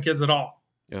wife and kids at all.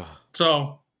 Ugh.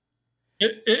 So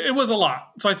it was a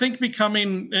lot. So I think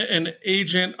becoming an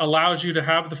agent allows you to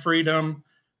have the freedom.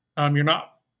 You're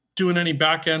not doing any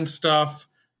back end stuff.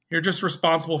 You're just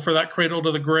responsible for that cradle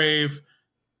to the grave,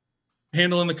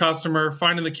 handling the customer,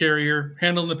 finding the carrier,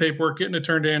 handling the paperwork, getting it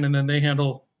turned in, and then they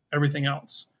handle everything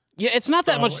else. Yeah, it's not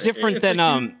that much different than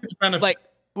like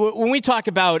when we talk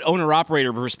about owner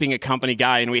operator versus being a company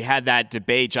guy, and we had that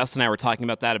debate. Justin and I were talking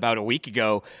about that about a week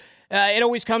ago. It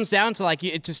always comes down to, like,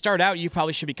 to start out, you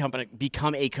probably should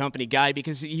become a company guy,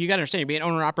 because you got to understand, you're being an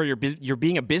owner operator, you're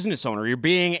being a business owner, you're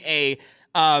being an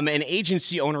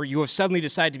agency owner. You have suddenly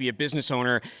decided to be a business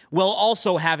owner while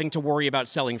also having to worry about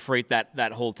selling freight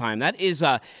that whole time.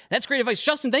 That's great advice.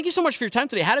 Justin, thank you so much for your time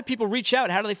today. How do people reach out?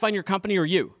 How do they find your company or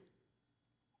you?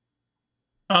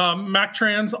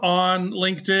 MacTrans on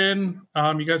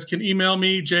LinkedIn. You guys can email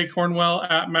me,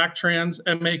 jcornwell@mactrans,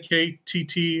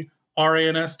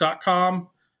 MAKTTRANS.com.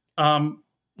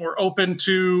 We're open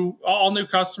to all new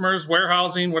customers,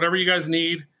 warehousing, whatever you guys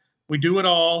need. We do it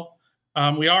all.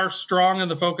 We are strong in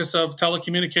the focus of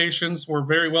telecommunications. We're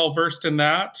very well versed in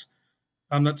that.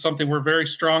 That's something we're very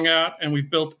strong at, and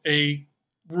we've built a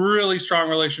really strong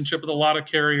relationship with a lot of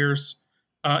carriers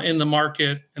in the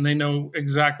market, and they know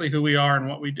exactly who we are and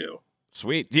what we do.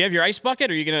 Sweet. Do you have your ice bucket,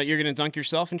 or you're gonna dunk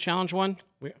yourself and challenge one?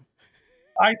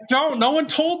 I don't. No one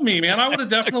told me, man. I would have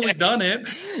definitely done it.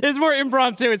 It's more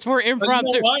impromptu. You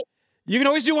know, you can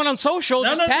always do one on social.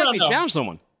 Just tag me, challenge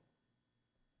someone.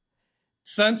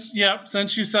 Since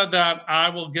you said that, I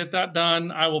will get that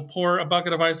done. I will pour a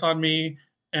bucket of ice on me,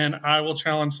 and I will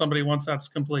challenge somebody once that's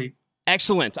complete.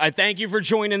 Excellent. I thank you for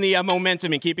joining the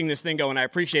momentum and keeping this thing going. I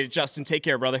appreciate it, Justin. Take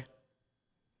care, brother.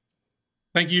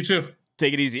 Thank you, too.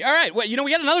 Take it easy. All right. Well,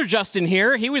 we got another Justin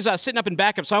here. He was sitting up in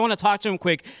backup, so I want to talk to him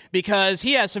quick because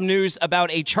he has some news about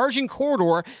a charging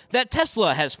corridor that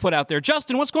Tesla has put out there.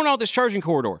 Justin, what's going on with this charging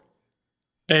corridor?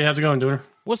 Hey, how's it going, Dooner?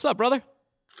 What's up, brother?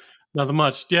 Nothing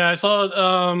much. Yeah, I saw it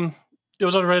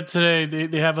was on Reddit today.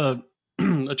 They have a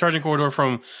charging corridor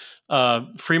from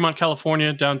Fremont,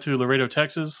 California, down to Laredo,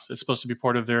 Texas. It's supposed to be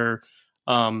part of their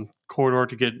corridor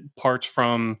to get parts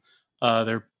from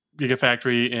their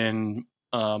gigafactory in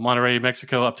Monterrey,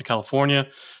 Mexico, up to California.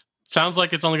 Sounds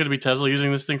like it's only going to be Tesla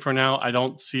using this thing for now. I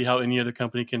don't see how any other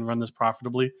company can run this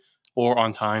profitably or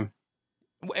on time.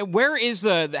 Where is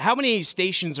how many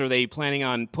stations are they planning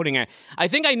on putting at? I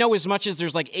think I know as much as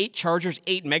there's like 8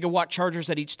 megawatt chargers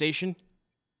at each station.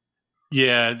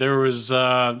 Yeah, there was,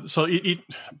 I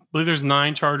believe there's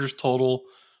 9 chargers total.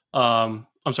 I'm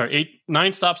sorry,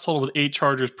 9 stops total with 8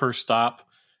 chargers per stop.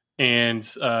 And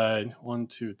 1,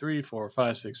 2, 3, 4,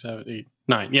 5, 6, 7, 8,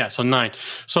 9. Yeah, so 9.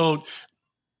 So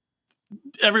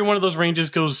every one of those ranges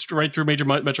goes right through major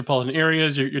metropolitan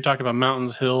areas. You're talking about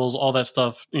mountains, hills, all that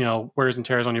stuff, wears and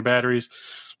tears on your batteries.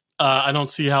 I don't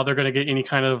see how they're going to get any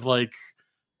kind of like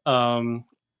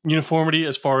uniformity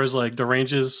as far as like the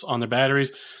ranges on their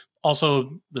batteries.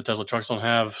 Also, the Tesla trucks don't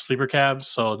have sleeper cabs,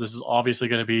 so this is obviously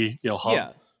going to be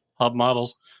hub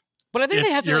models. But I think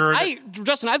they have to.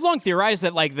 Justin, I've long theorized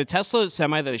that like the Tesla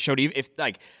Semi that they showed, if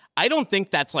like, I don't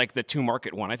think that's like the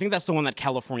 2-market one. I think that's the one that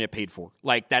California paid for,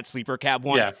 like that sleeper cab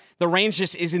one. Yeah. The range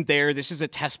just isn't there. This is a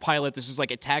test pilot. This is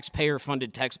like a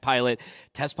taxpayer-funded test pilot.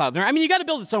 I mean, you got to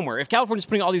build it somewhere. If California's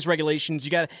putting all these regulations,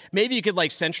 maybe you could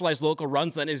like centralize local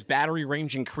runs. Then as battery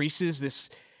range increases, this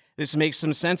makes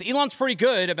some sense. Elon's pretty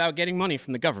good about getting money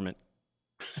from the government.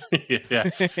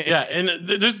 yeah. And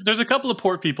there's a couple of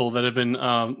port people that have been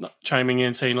chiming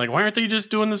in saying like, why aren't they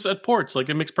just doing this at ports? Like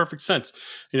it makes perfect sense.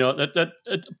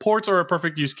 That ports are a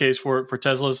perfect use case for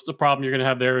Teslas. The problem you're going to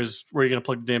have there is where you're going to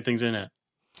plug the damn things in at.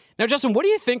 Now, Justin, what do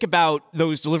you think about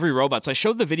those delivery robots? I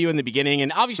showed the video in the beginning,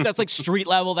 and obviously that's like street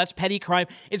level. That's petty crime.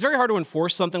 It's very hard to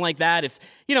enforce something like that. If,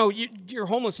 you're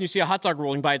homeless and you see a hot dog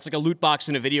rolling by, it's like a loot box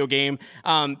in a video game.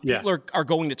 People are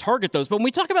going to target those. But when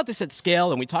we talk about this at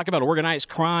scale and we talk about organized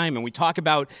crime and we talk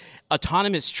about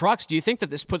autonomous trucks, do you think that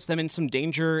this puts them in some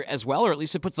danger as well? Or at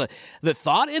least it puts the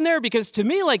thought in there? Because to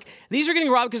me, like, these are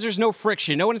getting robbed because there's no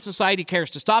friction. No one in society cares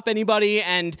to stop anybody,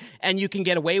 and you can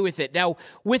get away with it. Now,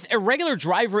 with a regular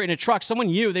driver in a truck,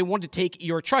 they want to take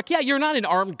your truck. Yeah, you're not an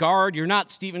armed guard. You're not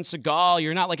Steven Seagal.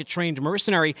 You're not like a trained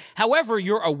mercenary. However,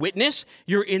 you're a witness.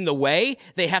 You're in the way.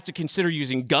 They have to consider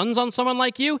using guns on someone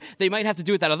like you. They might have to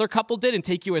do what that other couple did and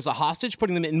take you as a hostage,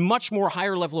 putting them in much more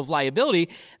higher level of liability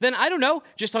than, I don't know,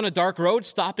 just on a dark road,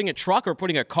 stopping a truck or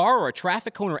putting a car or a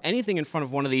traffic cone or anything in front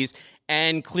of one of these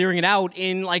and clearing it out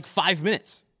in like 5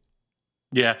 minutes.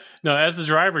 Yeah. No, as the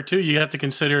driver too, you have to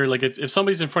consider like if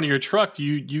somebody's in front of your truck,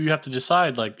 you have to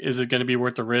decide like, is it going to be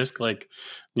worth the risk? Like,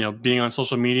 being on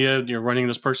social media, you're running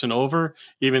this person over,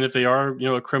 even if they are,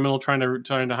 a criminal trying to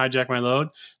hijack my load.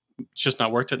 It's just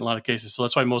not worth it in a lot of cases. So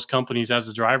that's why most companies, as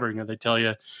the driver, they tell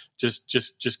you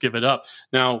just give it up.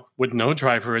 Now with no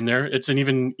driver in there, it's an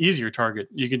even easier target.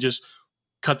 You can just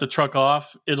cut the truck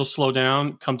off. It'll slow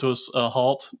down, come to a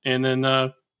halt, and then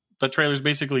the trailer's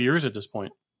basically yours at this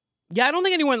point. Yeah, I don't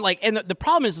think anyone and the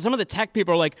problem is some of the tech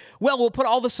people are like, well, we'll put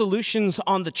all the solutions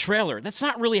on the trailer. That's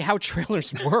not really how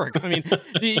trailers work. I mean,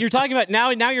 you're talking about now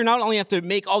you're not only have to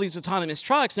make all these autonomous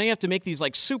trucks, now you have to make these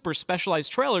like super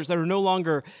specialized trailers that are no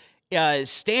longer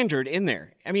standard in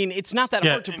there. I mean, it's not that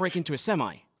hard to break into a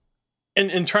semi.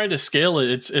 And trying to scale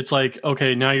it, it's like,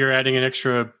 okay, now you're adding an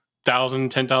extra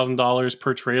 $10,000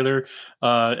 per trailer.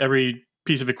 Every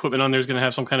piece of equipment on there is going to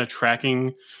have some kind of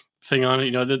tracking thing on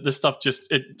it. This stuff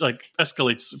it like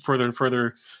escalates further and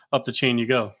further up the chain you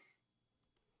go.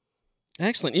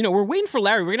 Excellent. We're waiting for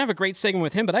Larry. We're going to have a great segment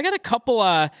with him, but I got a couple,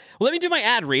 let me do my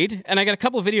ad read, and I got a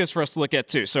couple of videos for us to look at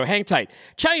too, so hang tight.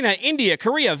 China, India,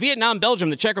 Korea, Vietnam,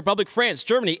 Belgium, the Czech Republic, France,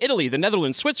 Germany, Italy, the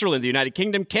Netherlands, Switzerland, the United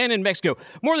Kingdom, Canada, and Mexico.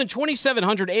 More than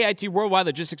 2,700 AIT worldwide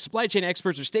logistics supply chain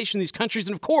experts are stationed in these countries,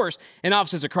 and of course, in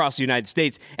offices across the United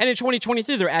States. And in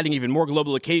 2023, they're adding even more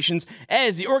global locations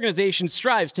as the organization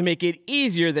strives to make it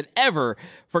easier than ever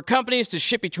for companies to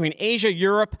ship between Asia,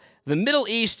 Europe, the Middle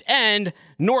East, and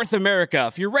North America.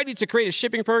 If you're ready to create a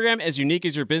shipping program as unique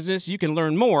as your business, you can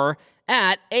learn more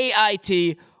at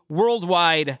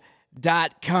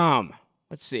AITworldwide.com.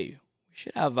 Let's see. We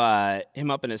should have him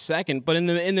up in a second. But in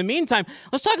the meantime,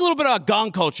 let's talk a little bit about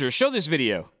gong culture. Show this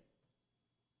video.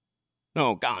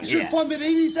 No, gong, yeah. Funded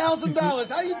 $80,000.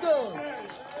 How you doing?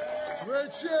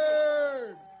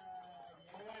 Richard!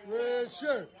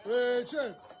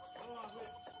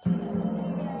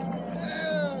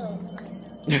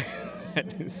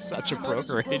 That is such a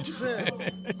brokerage.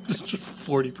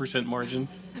 40% margin.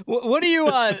 What do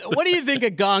you think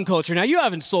of gong culture? Now, you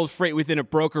haven't sold freight within a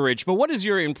brokerage, but what is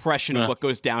your impression of what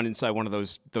goes down inside one of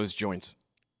those joints?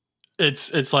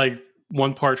 It's like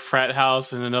one part frat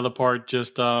house and another part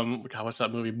just what's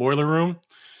that movie? Boiler Room.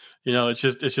 It's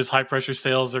just high pressure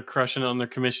sales. They're crushing on their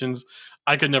commissions.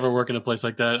 I could never work in a place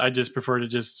like that. I just prefer to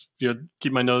just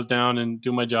keep my nose down and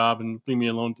do my job and leave me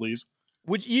alone, please.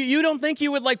 Would you don't think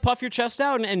you would like puff your chest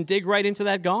out and dig right into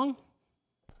that gong?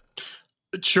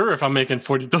 Sure, if I'm making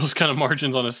 40 those kind of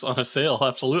margins on a sale,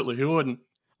 absolutely. Who wouldn't?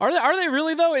 Are they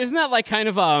really though? Isn't that like kind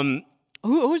of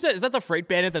who's that? Is that the Freight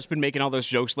Bandit that's been making all those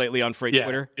jokes lately on Freight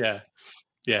Twitter? Yeah.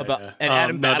 And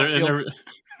Adam Battlefield.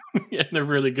 They're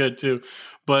really good too.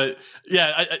 But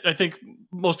yeah, I think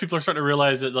most people are starting to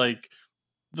realize that like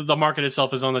the market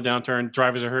itself is on the downturn.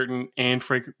 Drivers are hurting, and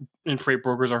freight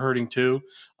brokers are hurting too.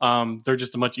 They're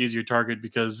just a much easier target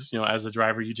because as the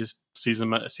driver, you just see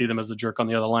them as the jerk on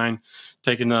the other line,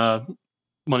 taking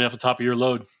money off the top of your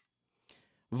load.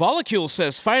 Volicule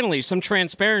says, finally, some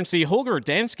transparency. Holger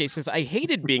Danske says, I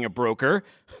hated being a broker.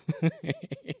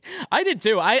 I did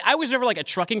too. I was never like a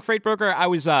trucking freight broker. I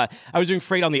was doing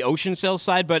freight on the ocean sales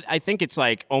side, but I think it's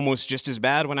like almost just as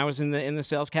bad when I was in the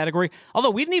sales category. Although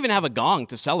we didn't even have a gong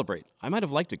to celebrate. I might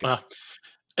have liked a gong.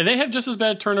 And they have just as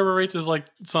bad turnover rates as like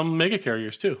some mega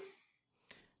carriers too.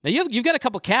 Now you've got a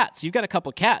couple cats. You've got a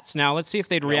couple cats. Now let's see if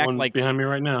they'd react one like behind me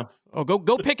right now. Oh,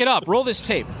 go pick it up. Roll this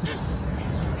tape.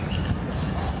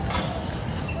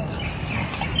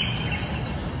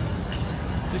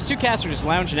 These two cats are just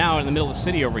lounging out in the middle of the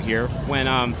city over here when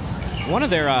one of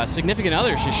their significant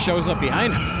others just shows up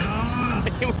behind them.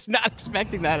 I was not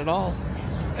expecting that at all.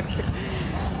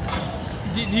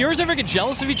 Do yours ever get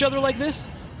jealous of each other like this?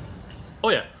 Oh,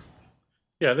 yeah.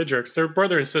 Yeah, they're jerks. They're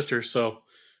brother and sister, so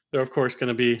they're, of course, going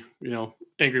to be,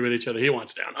 angry with each other. He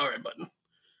wants down. All right, button.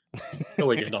 Go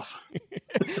away, Gandalf.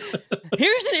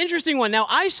 Here's an interesting one. Now,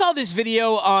 I saw this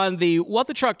video on the What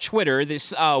the Truck Twitter,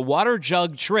 this water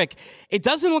jug trick. It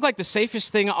doesn't look like the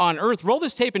safest thing on earth. Roll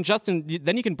this tape, and Justin,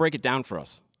 then you can break it down for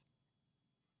us.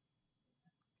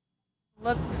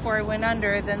 Look, before I went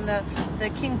under, then the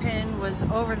kingpin was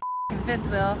over the fifth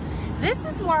wheel. This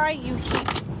is why you keep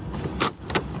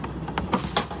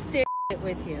this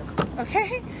with you,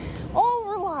 okay? All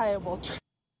reliable.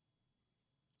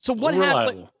 So what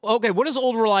happened? Okay, what does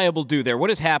Old Reliable do there?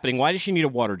 What is happening? Why does she need a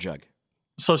water jug?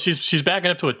 So she's backing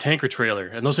up to a tanker trailer,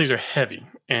 and those things are heavy.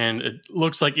 And it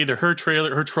looks like either her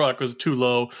truck was too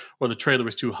low, or the trailer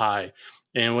was too high.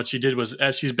 And what she did was,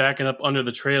 as she's backing up under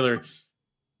the trailer,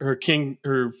 her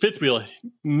fifth wheel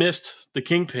missed the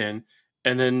kingpin.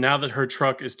 And then now that her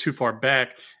truck is too far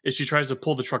back, if she tries to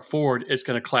pull the truck forward, it's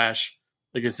going to clash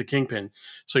against the kingpin.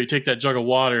 So you take that jug of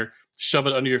water, shove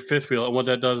it under your fifth wheel, and what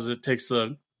that does is it takes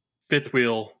the fifth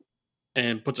wheel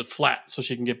and puts it flat so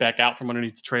she can get back out from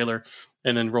underneath the trailer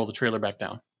and then roll the trailer back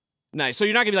down. Nice. So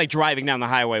you're not going to be like driving down the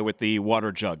highway with the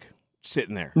water jug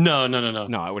sitting there. No.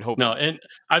 No, I would hope no. not. And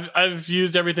I've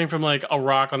used everything from like a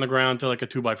rock on the ground to like a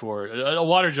 2x4. A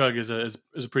water jug is a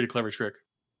pretty clever trick.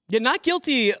 Yeah, Not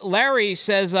Guilty Larry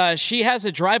says she has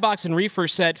a dry box and reefer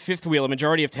set fifth wheel. A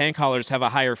majority of tank haulers have a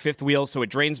higher fifth wheel, so it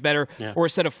drains better, or a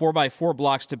set of 4x4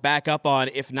 blocks to back up on,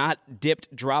 if not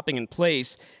dipped, dropping in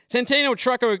place. Centeno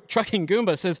Trucking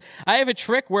Goomba says, I have a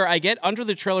trick where I get under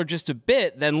the trailer just a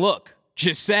bit, then look.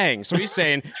 Just saying. So he's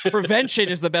saying prevention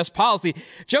is the best policy.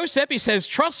 Joe Seppi says,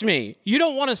 trust me, you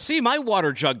don't want to see my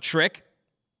water jug trick.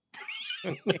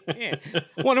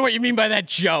 Wonder what you mean by that,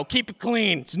 Joe. Keep it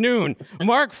clean. It's noon.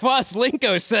 Mark Fuss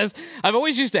Linko says, I've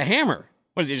always used a hammer.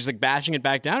 What is he, just like bashing it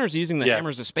back down, or is he using the hammer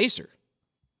as a spacer?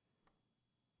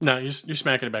 No, you're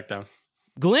smacking it back down.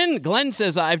 Glenn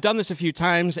says, I've done this a few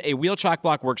times. A wheel chock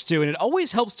block works too, and it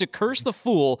always helps to curse the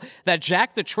fool that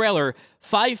jacked the trailer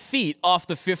 5 feet off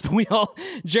the fifth wheel.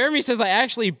 Jeremy says, I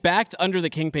actually backed under the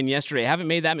kingpin yesterday. I haven't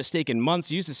made that mistake in months.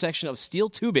 Used a section of steel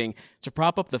tubing to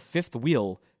prop up the fifth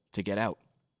wheel to get out.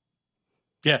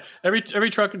 Yeah, every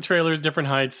truck and trailer is different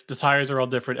heights. The tires are all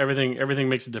different. Everything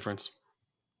makes a difference.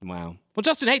 Wow. Well,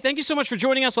 Justin, hey, thank you so much for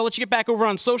joining us. I'll let you get back over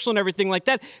on social and everything like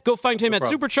that. Go find him at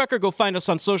Super Trucker. Go find us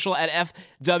on social at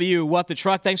FW What the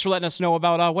Truck. Thanks for letting us know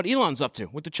about what Elon's up to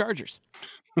with the Chargers.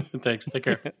 Thanks. Take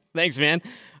care. Thanks, man.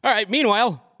 All right.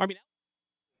 Meanwhile,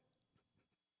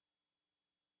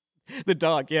 the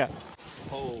dog, yeah.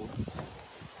 Oh.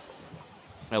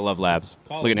 I love Labs.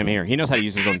 Look at him here. He knows how to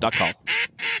use his own duck call.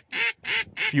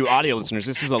 For you audio listeners,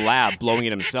 this is a lab blowing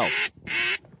it himself.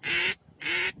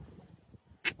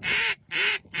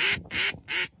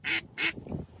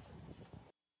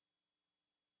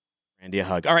 Randy a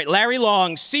hug. All right, Larry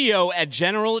Long, CEO at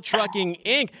General Trucking,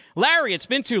 Inc. Larry, it's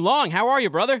been too long. How are you,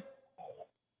 brother?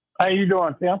 How you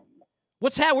doing, Tim?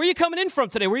 Where are you coming in from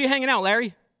today? Where are you hanging out,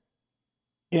 Larry?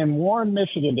 In Warren,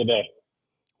 Michigan today.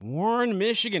 Warren,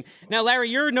 Michigan. Now, Larry,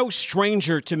 you're no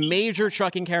stranger to major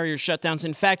trucking carrier shutdowns.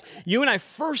 In fact, you and I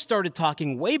first started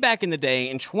talking way back in the day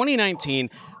in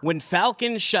 2019 when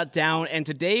Falcon shut down, and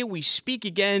today we speak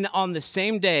again on the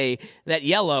same day that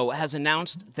Yellow has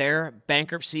announced their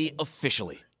bankruptcy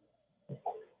officially.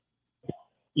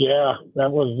 Yeah, that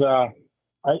was,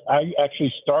 I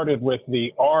actually started with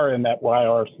the R in that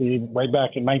YRC way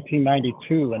back in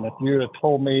 1992, and if you had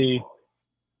told me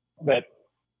that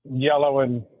Yellow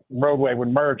and Roadway would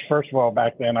merge, first of all,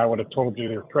 back then I would have told you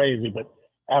they're crazy. But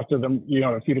after them,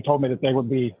 if you'd have told me that they would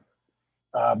be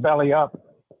belly up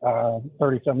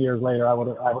 30 some years later, I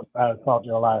would have thought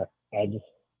you're a liar.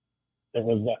 It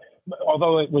was,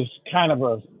 although it was kind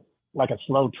of like a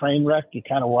slow train wreck, you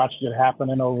kind of watched it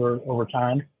happening over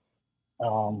time.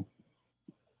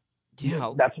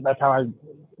 Yeah, that's how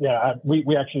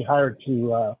we actually hired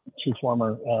two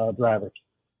former drivers.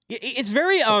 it's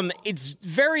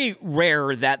very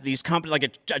rare that these companies,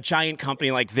 like a giant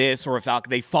company like this or a Falcon,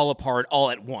 they fall apart all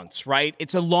at once, right?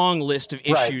 It's a long list of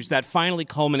issues that finally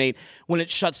culminate when it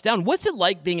shuts down. What's it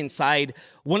like being inside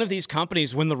one of these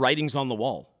companies when the writing's on the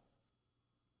wall?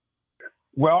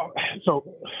 Well, so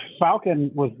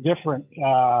Falcon was different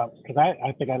because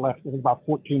I think I left about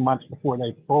 14 months before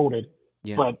they folded.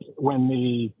 Yeah. But when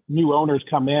the new owners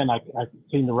come in, I've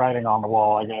seen the writing on the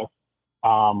wall, I guess.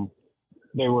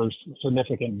 There was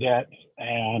significant debt,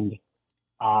 and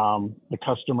the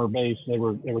customer base, they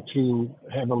were too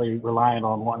heavily reliant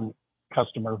on one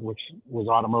customer, which was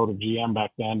automotive GM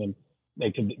back then, and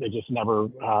they just never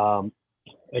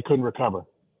they couldn't recover.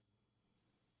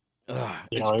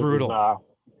 It's brutal.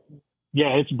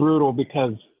 It's brutal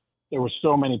because there were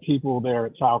so many people there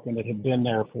at Falcon that had been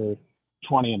there for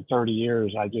 20 and 30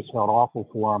 years. I just felt awful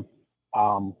for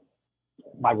them.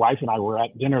 My wife and I were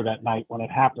at dinner that night when it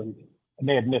happened, and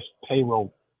they had missed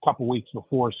payroll a couple weeks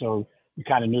before, so we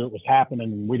kind of knew it was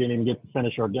happening, and we didn't even get to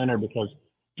finish our dinner because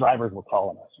drivers were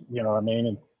calling us. You know what I mean?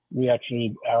 And we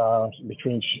actually,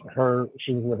 between her,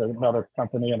 she was with another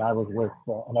company, and I was with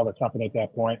another company at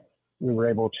that point, we were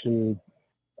able to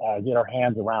get our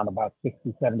hands around about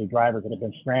 60, 70 drivers that had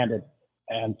been stranded.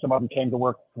 And some of them came to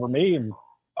work for me, and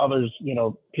others,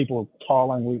 people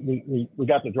calling. We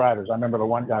got the drivers. I remember the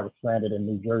one guy was stranded in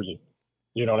New Jersey.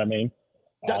 You know what I mean?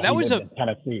 That was in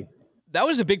Tennessee. That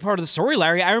was a big part of the story,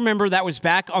 Larry. I remember that was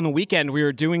back on the weekend. We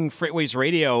were doing Freightways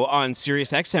Radio on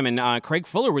Sirius XM, and Craig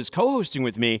Fuller was co-hosting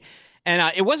with me.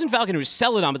 And it wasn't Falcon, it was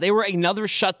Celadon, but they were another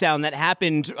shutdown that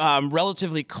happened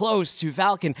relatively close to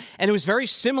Falcon. And it was very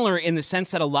similar in the sense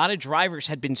that a lot of drivers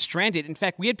had been stranded. In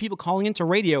fact, we had people calling into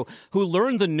radio who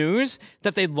learned the news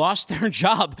that they'd lost their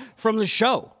job from the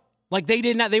show. Like they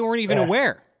weren't even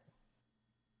aware.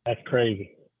 That's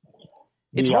crazy.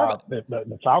 It's horrible.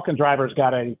 The Falcon drivers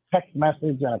got a text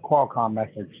message and a Qualcomm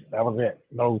message. That was it.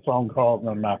 No phone calls,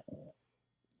 no nothing.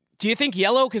 Do you think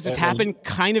Yellow, because it's happened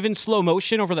kind of in slow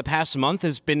motion over the past month,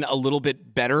 has been a little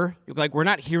bit better? Like, we're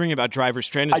not hearing about drivers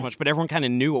stranded as much, but everyone kind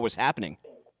of knew what was happening.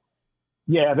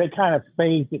 Yeah, they kind of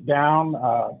phased it down.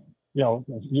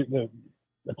 The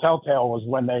telltale was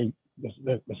when the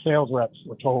sales reps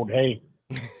were told, hey,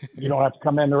 you don't have to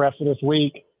come in the rest of this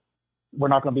week. We're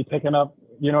not going to be picking up,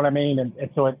 you know what I mean? And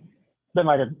so it's been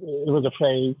like it was a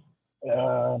phase.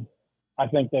 I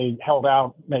think they held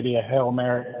out maybe a Hail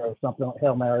Mary or something,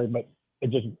 Hail Mary, but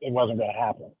it wasn't going to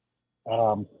happen.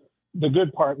 The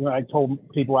good part, when I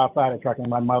told people outside of trucking,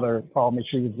 my mother called me,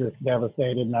 she was just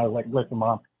devastated. And I was like, listen,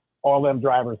 Mom, all them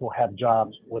drivers will have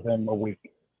jobs within a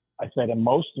week. I said, and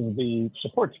most of the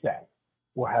support staff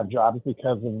will have jobs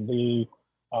because of the,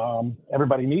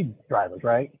 everybody needs drivers,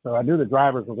 right? So I knew the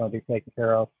drivers were going to be taken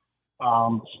care of.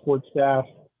 Support staff,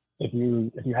 if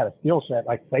you had a skill set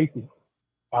like safety,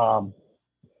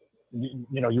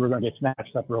 you were going to get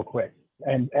snatched up real quick,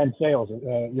 and sales,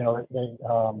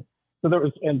 so there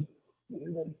was, and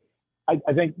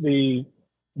I think the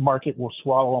market will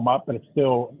swallow them up, but it's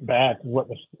still bad. What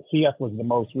was CF was the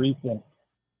most recent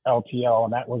LTL,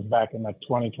 and that was back in like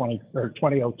 2020 or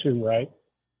 2002, right?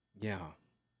 Yeah.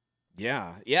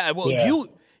 Well,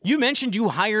 you mentioned you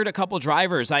hired a couple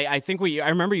drivers. I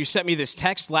remember you sent me this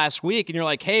text last week, and you're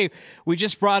like, hey, we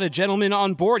just brought a gentleman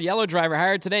on board, Yellow driver,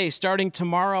 hired today, starting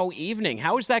tomorrow evening.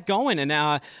 How is that going?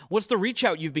 And what's the reach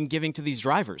out you've been giving to these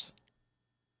drivers?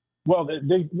 Well,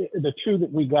 the two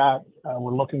that we got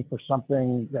were looking for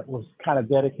something that was kind of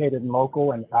dedicated and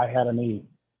local, and I had a need.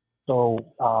 So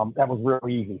that was real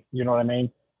easy. You know what I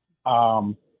mean?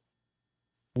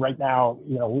 Right now,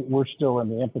 we're still in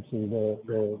the infancy.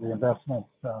 The investment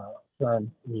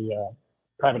firm, the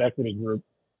private equity group,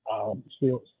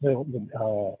 still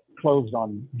closed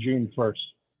on June 1st.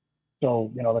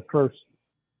 So, the first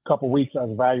couple of weeks I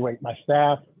was evaluating my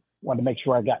staff, wanted to make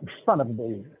sure I got in front of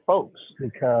the folks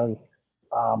because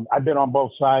I've been on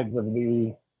both sides of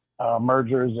the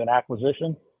mergers and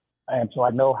acquisition. And so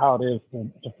I know how it is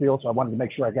to feel. So I wanted to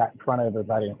make sure I got in front of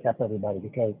everybody and kept everybody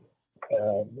because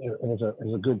it was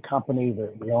a good company.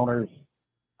 The owners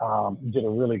did a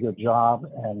really good job,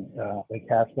 and they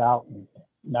cashed out. And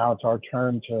now it's our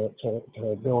turn to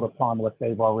build upon what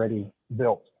they've already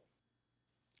built.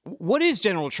 What is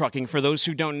General Trucking for those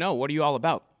who don't know? What are you all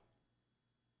about?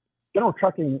 General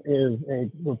Trucking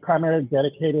we're primarily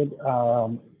dedicated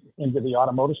into the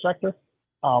automotive sector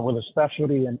with a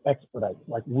specialty in expedite.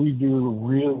 Like we do a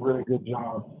really, really good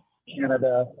job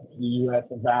Canada to the U.S.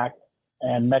 and back,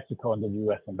 and Mexico into the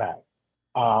U.S. and back.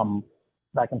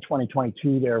 Back in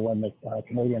 2022 there, when the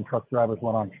Canadian truck drivers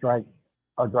went on strike,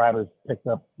 our drivers picked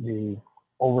up the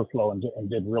overflow and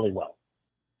did really well.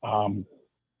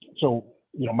 So,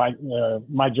 you know,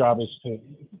 my job is to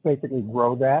basically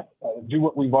grow that, do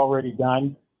what we've already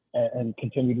done and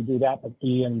continue to do that, but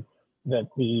being that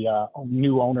the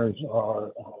new owners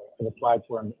have applied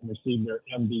for and received their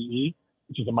MBE,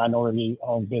 which is a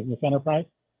minority-owned business enterprise.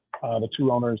 The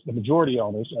two owners, the majority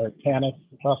owners, are Tanis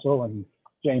Russell and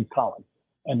James Collins,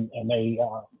 and they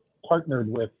partnered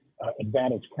with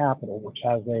Advantage Capital, which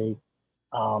has a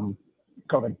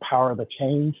called Empower the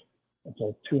Change. It's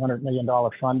a $200 million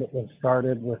fund that was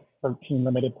started with 13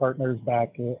 limited partners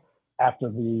back after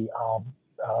the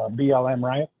BLM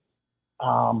riot.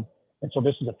 And so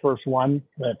this is the first one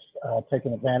that's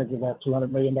taken advantage of that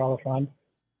 $200 million fund,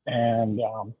 and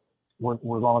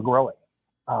we're going to grow it.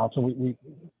 So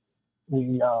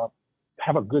we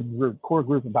have a good group, core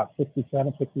group, about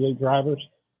 67, 68 drivers,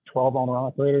 12 owner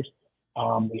operators.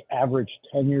 The average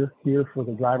tenure here for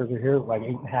the drivers are here like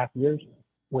 8.5 years,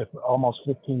 with almost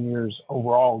 15 years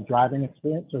overall driving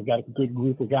experience. So we've got a good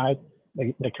group of guys.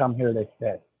 They come here, they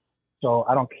stay. So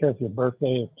I don't care if your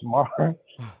birthday is tomorrow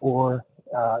or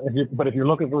if you're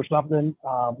looking for something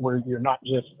where you're not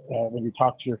just when you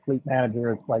talk to your fleet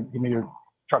manager, it's like, give me your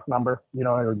truck number, you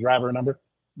know, or driver number.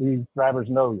 These drivers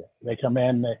know you. They come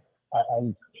in.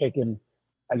 I'm taking,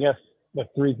 I guess, the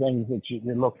three things that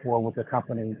you look for with the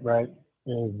company, right,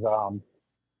 is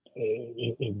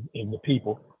the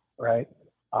people, right?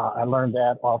 I learned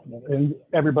that often, and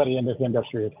everybody in this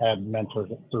industry has had mentors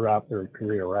throughout their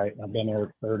career, right? I've been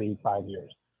here 35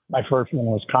 years. My first one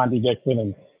was Condi Dixon,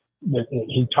 and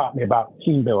he taught me about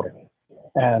team building.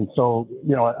 And so,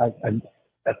 you know,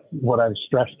 that's what I've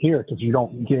stressed here, because you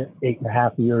don't get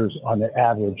 8.5 years on the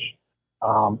average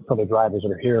for the drivers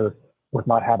that are here with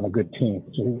not having a good team.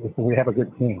 So we have a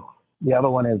good team. The other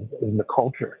one is the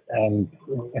culture, and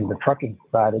in the trucking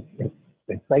side,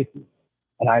 it's safety.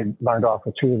 And I learned off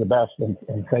of two of the best in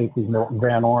safety, Milton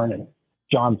Van Orn and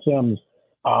John Sims.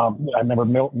 I remember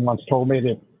Milton once told me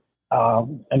that,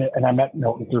 and I met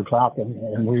Milton through Falcon,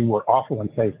 and we were awful in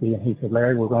safety. And he said,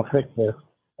 Larry, we're going to fix this.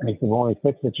 And he said, when we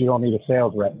fix it, you don't need a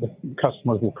sales rep. The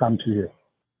customers will come to you.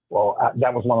 Well,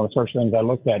 that was one of the first things I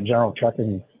looked at. General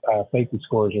Trucking safety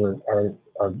scores are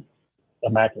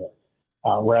immaculate.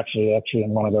 We're actually in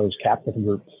one of those captive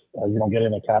groups. You don't get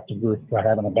in a captive group by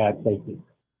having a bad safety.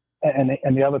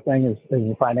 And the other thing is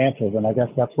the financials, and I guess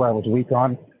that's where I was weak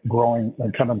on, growing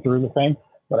and coming through the thing.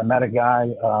 But I met a guy,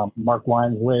 Mark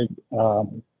Weinswig,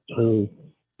 who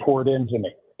poured into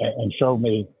me and showed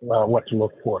me what to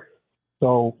look for.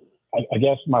 So I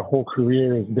guess my whole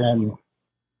career has been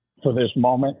for this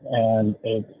moment, and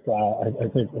it's I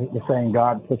think the saying,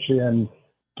 God puts you in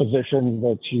positions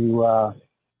that you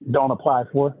don't apply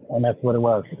for, and that's what it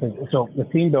was. So the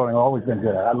team building has always been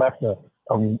good. I left a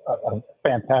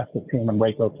fantastic team in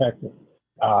Waco, Texas.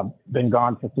 Been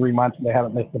gone for 3 months, and they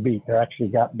haven't missed a beat. They actually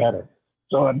got better.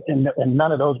 So, and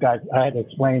none of those guys, I had to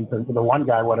explain to the one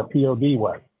guy what a POD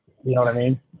was. You know what I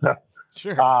mean?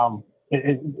 Sure.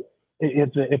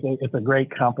 It's a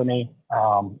great company.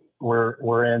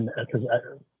 We're in, because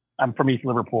I'm from East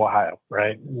Liverpool, Ohio,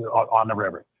 right, on the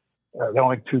river. The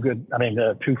only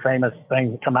the two famous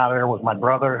things that come out of there was my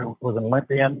brother, who was an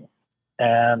Olympian,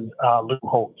 and Lou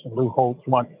Holtz. And Lou Holtz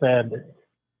once said,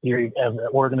 as an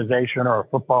organization or a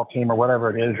football team or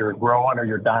whatever it is, you're growing or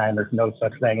you're dying. There's no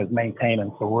such thing as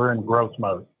maintaining. So we're in growth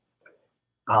mode.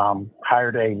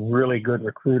 Hired a really good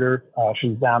recruiter.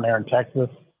 She's down there in Texas,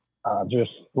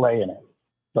 just slaying it.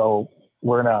 So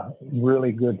we're in a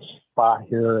really good spot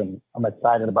here, and I'm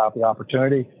excited about the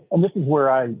opportunity. And this is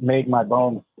where I made my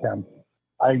bones, Tim.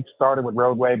 I started with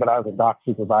Roadway, but I was a dock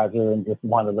supervisor and just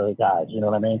one of the guys, you know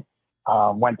what I mean?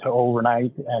 Went to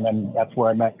Overnight, and then that's where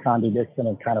I met Condi Dixon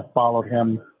and kind of followed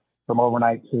him from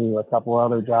Overnight to a couple of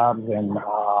other jobs. And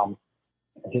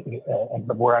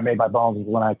but where I made my bones is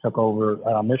when I took over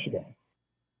Michigan.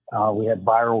 We had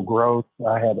viral growth.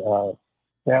 I had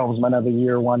Salesman of the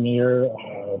Year one year,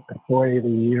 Employee of the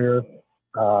Year.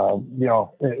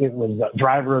 It was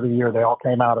Driver of the Year. They all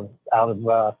came out of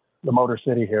the Motor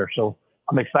City here. So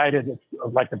I'm excited. It's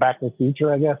like the back to the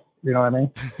future, I guess. You know what I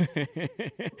mean?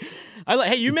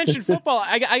 Hey, you mentioned football.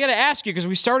 I got to ask you, because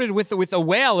we started with a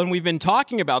whale, and we've been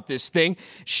talking about this thing.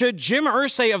 Should Jim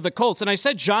Irsay of the Colts, and I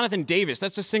said Jonathan Davis,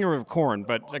 that's the singer of Korn,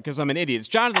 but because I'm an idiot, it's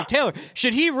Jonathan Taylor.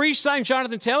 Should he re-sign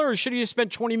Jonathan Taylor, or should he have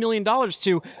spent $20 million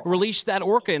to release that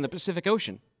orca in the Pacific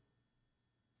Ocean?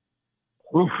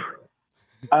 Oof.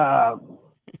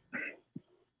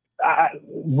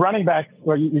 running back,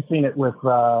 well, you've seen it with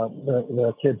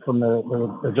the kid from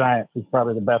the Giants, who's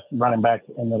probably the best running back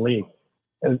in the league.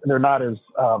 They're not as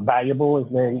valuable as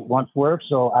they once were,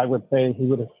 so I would say he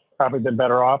would have probably been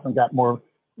better off and got more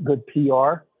good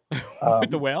PR.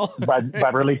 With the whale? by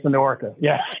releasing the orca.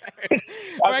 Yeah.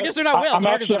 Well, I guess they're not whales.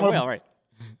 Orca's not a whale, right?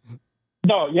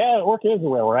 No, yeah, orca is a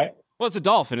whale, right? Well, it's a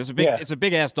dolphin. It's a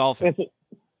big ass dolphin.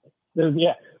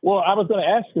 Yeah. Well, I was going to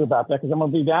ask you about that because I'm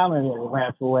going to be down in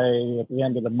Ransaway at the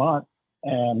end of the month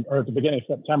or at the beginning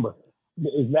of September.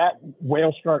 Is that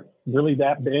whale shark really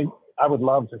that big? I would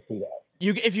love to see that.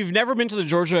 If you've never been to the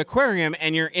Georgia Aquarium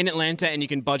and you're in Atlanta and you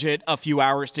can budget a few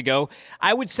hours to go,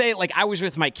 I would say, like, I was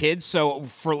with my kids, so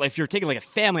if you're taking like a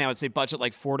family, I would say budget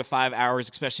like 4 to 5 hours,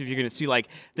 especially if you're going to see like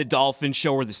the dolphin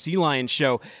show or the sea lion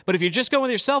show. But if you're just going with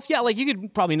yourself, yeah, like you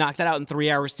could probably knock that out in 3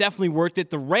 hours. Definitely worth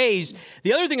it. The rays,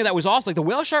 the other thing that was awesome, like the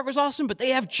whale shark was awesome, but they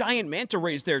have giant manta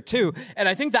rays there too. And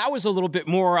I think that was a little bit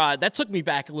more, that took me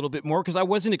back a little bit more because I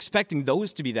wasn't expecting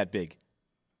those to be that big.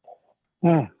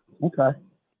 Okay.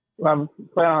 Well,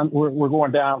 we're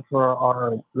going down for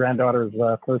our granddaughter's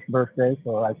first birthday,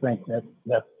 so I think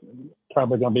that's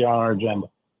probably going to be on our agenda.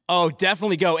 Oh,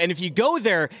 definitely go. And if you go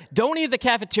there, don't eat at the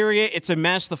cafeteria. It's a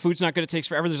mess. The food's not good. It takes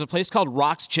forever. There's a place called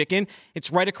Rock's Chicken. It's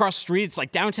right across the street. It's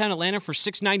like downtown Atlanta for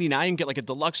 $6.99. You can get like a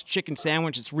deluxe chicken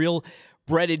sandwich. It's real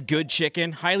breaded, good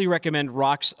chicken. Highly recommend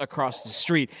Rock's across the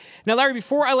street. Now, Larry,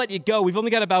 before I let you go, we've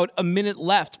only got about a minute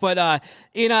left, but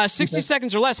in 60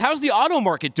 seconds or less, how's the auto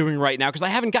market doing right now? Because I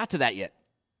haven't got to that yet.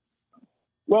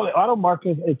 Well, the auto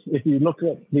market, if you look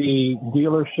at the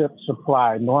dealership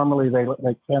supply, normally they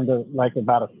tend to like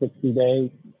about a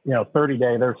 60-day,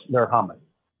 30-day, they're humming.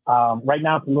 Right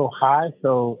now it's a little high,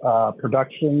 so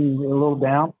production is a little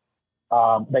down.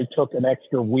 They took an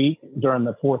extra week during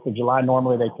the 4th of July.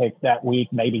 Normally they take that week,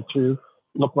 maybe 2.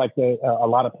 Looked like a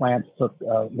lot of plants took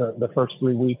the first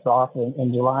 3 weeks off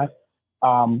in July.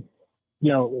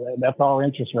 That's all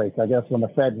interest rates. I guess when the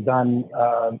Fed's done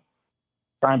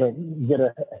trying to get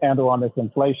a handle on this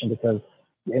inflation, because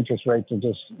the interest rates are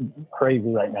just crazy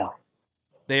right now.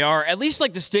 They are. At least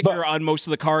like the sticker on most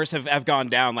of the cars have gone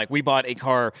down. Like we bought a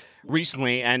car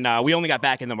recently and we only got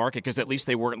back in the market because at least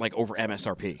they weren't like over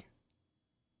MSRP.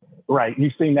 Right.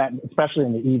 You've seen that, especially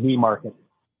in the EV market.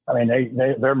 I mean,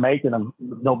 they're making them.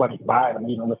 Nobody's buying them,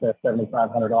 even with that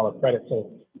 $7,500 credit. So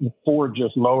Ford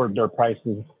just lowered their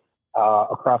prices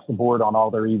across the board on all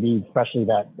their EVs, especially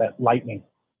that Lightning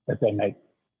that they make.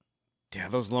 Yeah,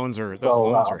 those loans are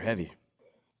heavy.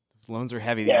 Those loans are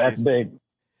heavy. Yeah, that's big.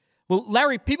 Well,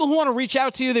 Larry, people who want to reach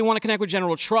out to you, they want to connect with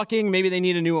General Trucking. Maybe they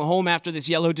need a new home after this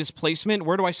yellow displacement.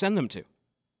 Where do I send them to?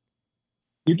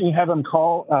 You can have them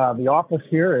call the office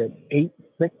here at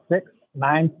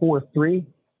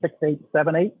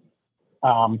 866-943-6878.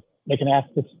 They can ask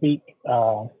to speak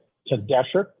to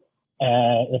Desher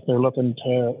if they're looking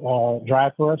to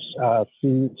drive for us.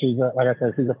 She's like I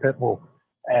said, she's a pit bull,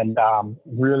 and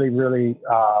really,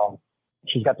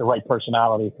 she's got the right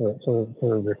personality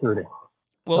for recruiting.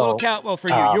 Well, it'll count well for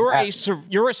you.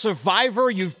 You're a survivor.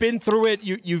 You've been through it.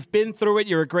 You've been through it.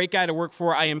 You're a great guy to work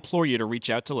for. I implore you to reach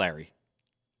out to Larry.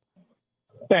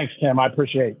 Thanks, Tim. I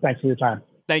appreciate it. Thanks for your time.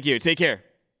 Thank you. Take care.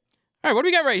 All right, what do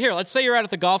we got right here? Let's say you're out at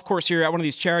the golf course here at one of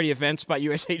these charity events by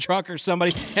USA Truck or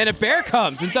somebody, and a bear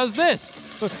comes and does this.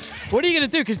 What are you going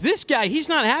to do? Because this guy, he's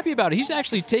not happy about it. He's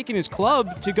actually taking his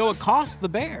club to go accost the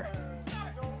bear.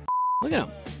 Look at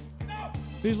him.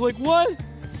 He's like, what?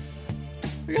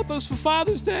 I got those for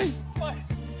Father's Day.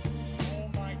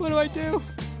 What do I do?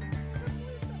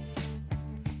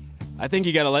 I think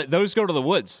you got to let those go to the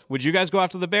woods. Would you guys go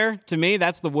after the bear? To me,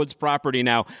 that's the woods property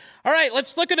now. All right,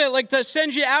 let's look at it. Like to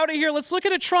send you out of here, let's look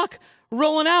at a truck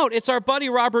rolling out. It's our buddy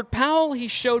Robert Powell. He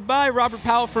showed by. Robert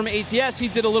Powell from ATS. He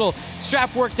did a little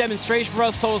strap work demonstration for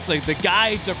us, told us the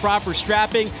guide to proper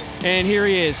strapping. And here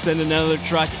he is, sending another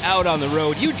truck out on the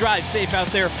road. You drive safe out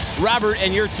there, Robert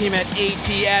and your team at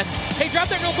ATS. Hey, drop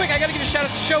that real quick. I got to give a shout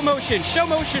out to Show Motion. Show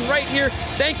Motion right here.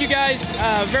 Thank you guys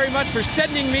very much for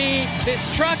sending me this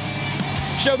truck.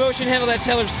 Show Motion handled that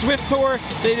Taylor Swift tour.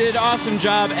 They did an awesome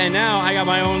job, and now I got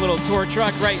my own little tour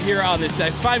truck right here on this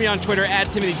desk. Find me on Twitter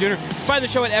at Timothy Dooner. Find the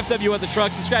show at FW at the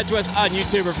Truck. Subscribe to us on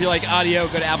YouTube, or if you like audio,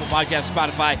 go to Apple Podcasts,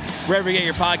 Spotify, wherever you get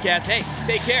your podcasts. Hey,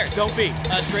 take care. Don't be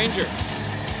a stranger.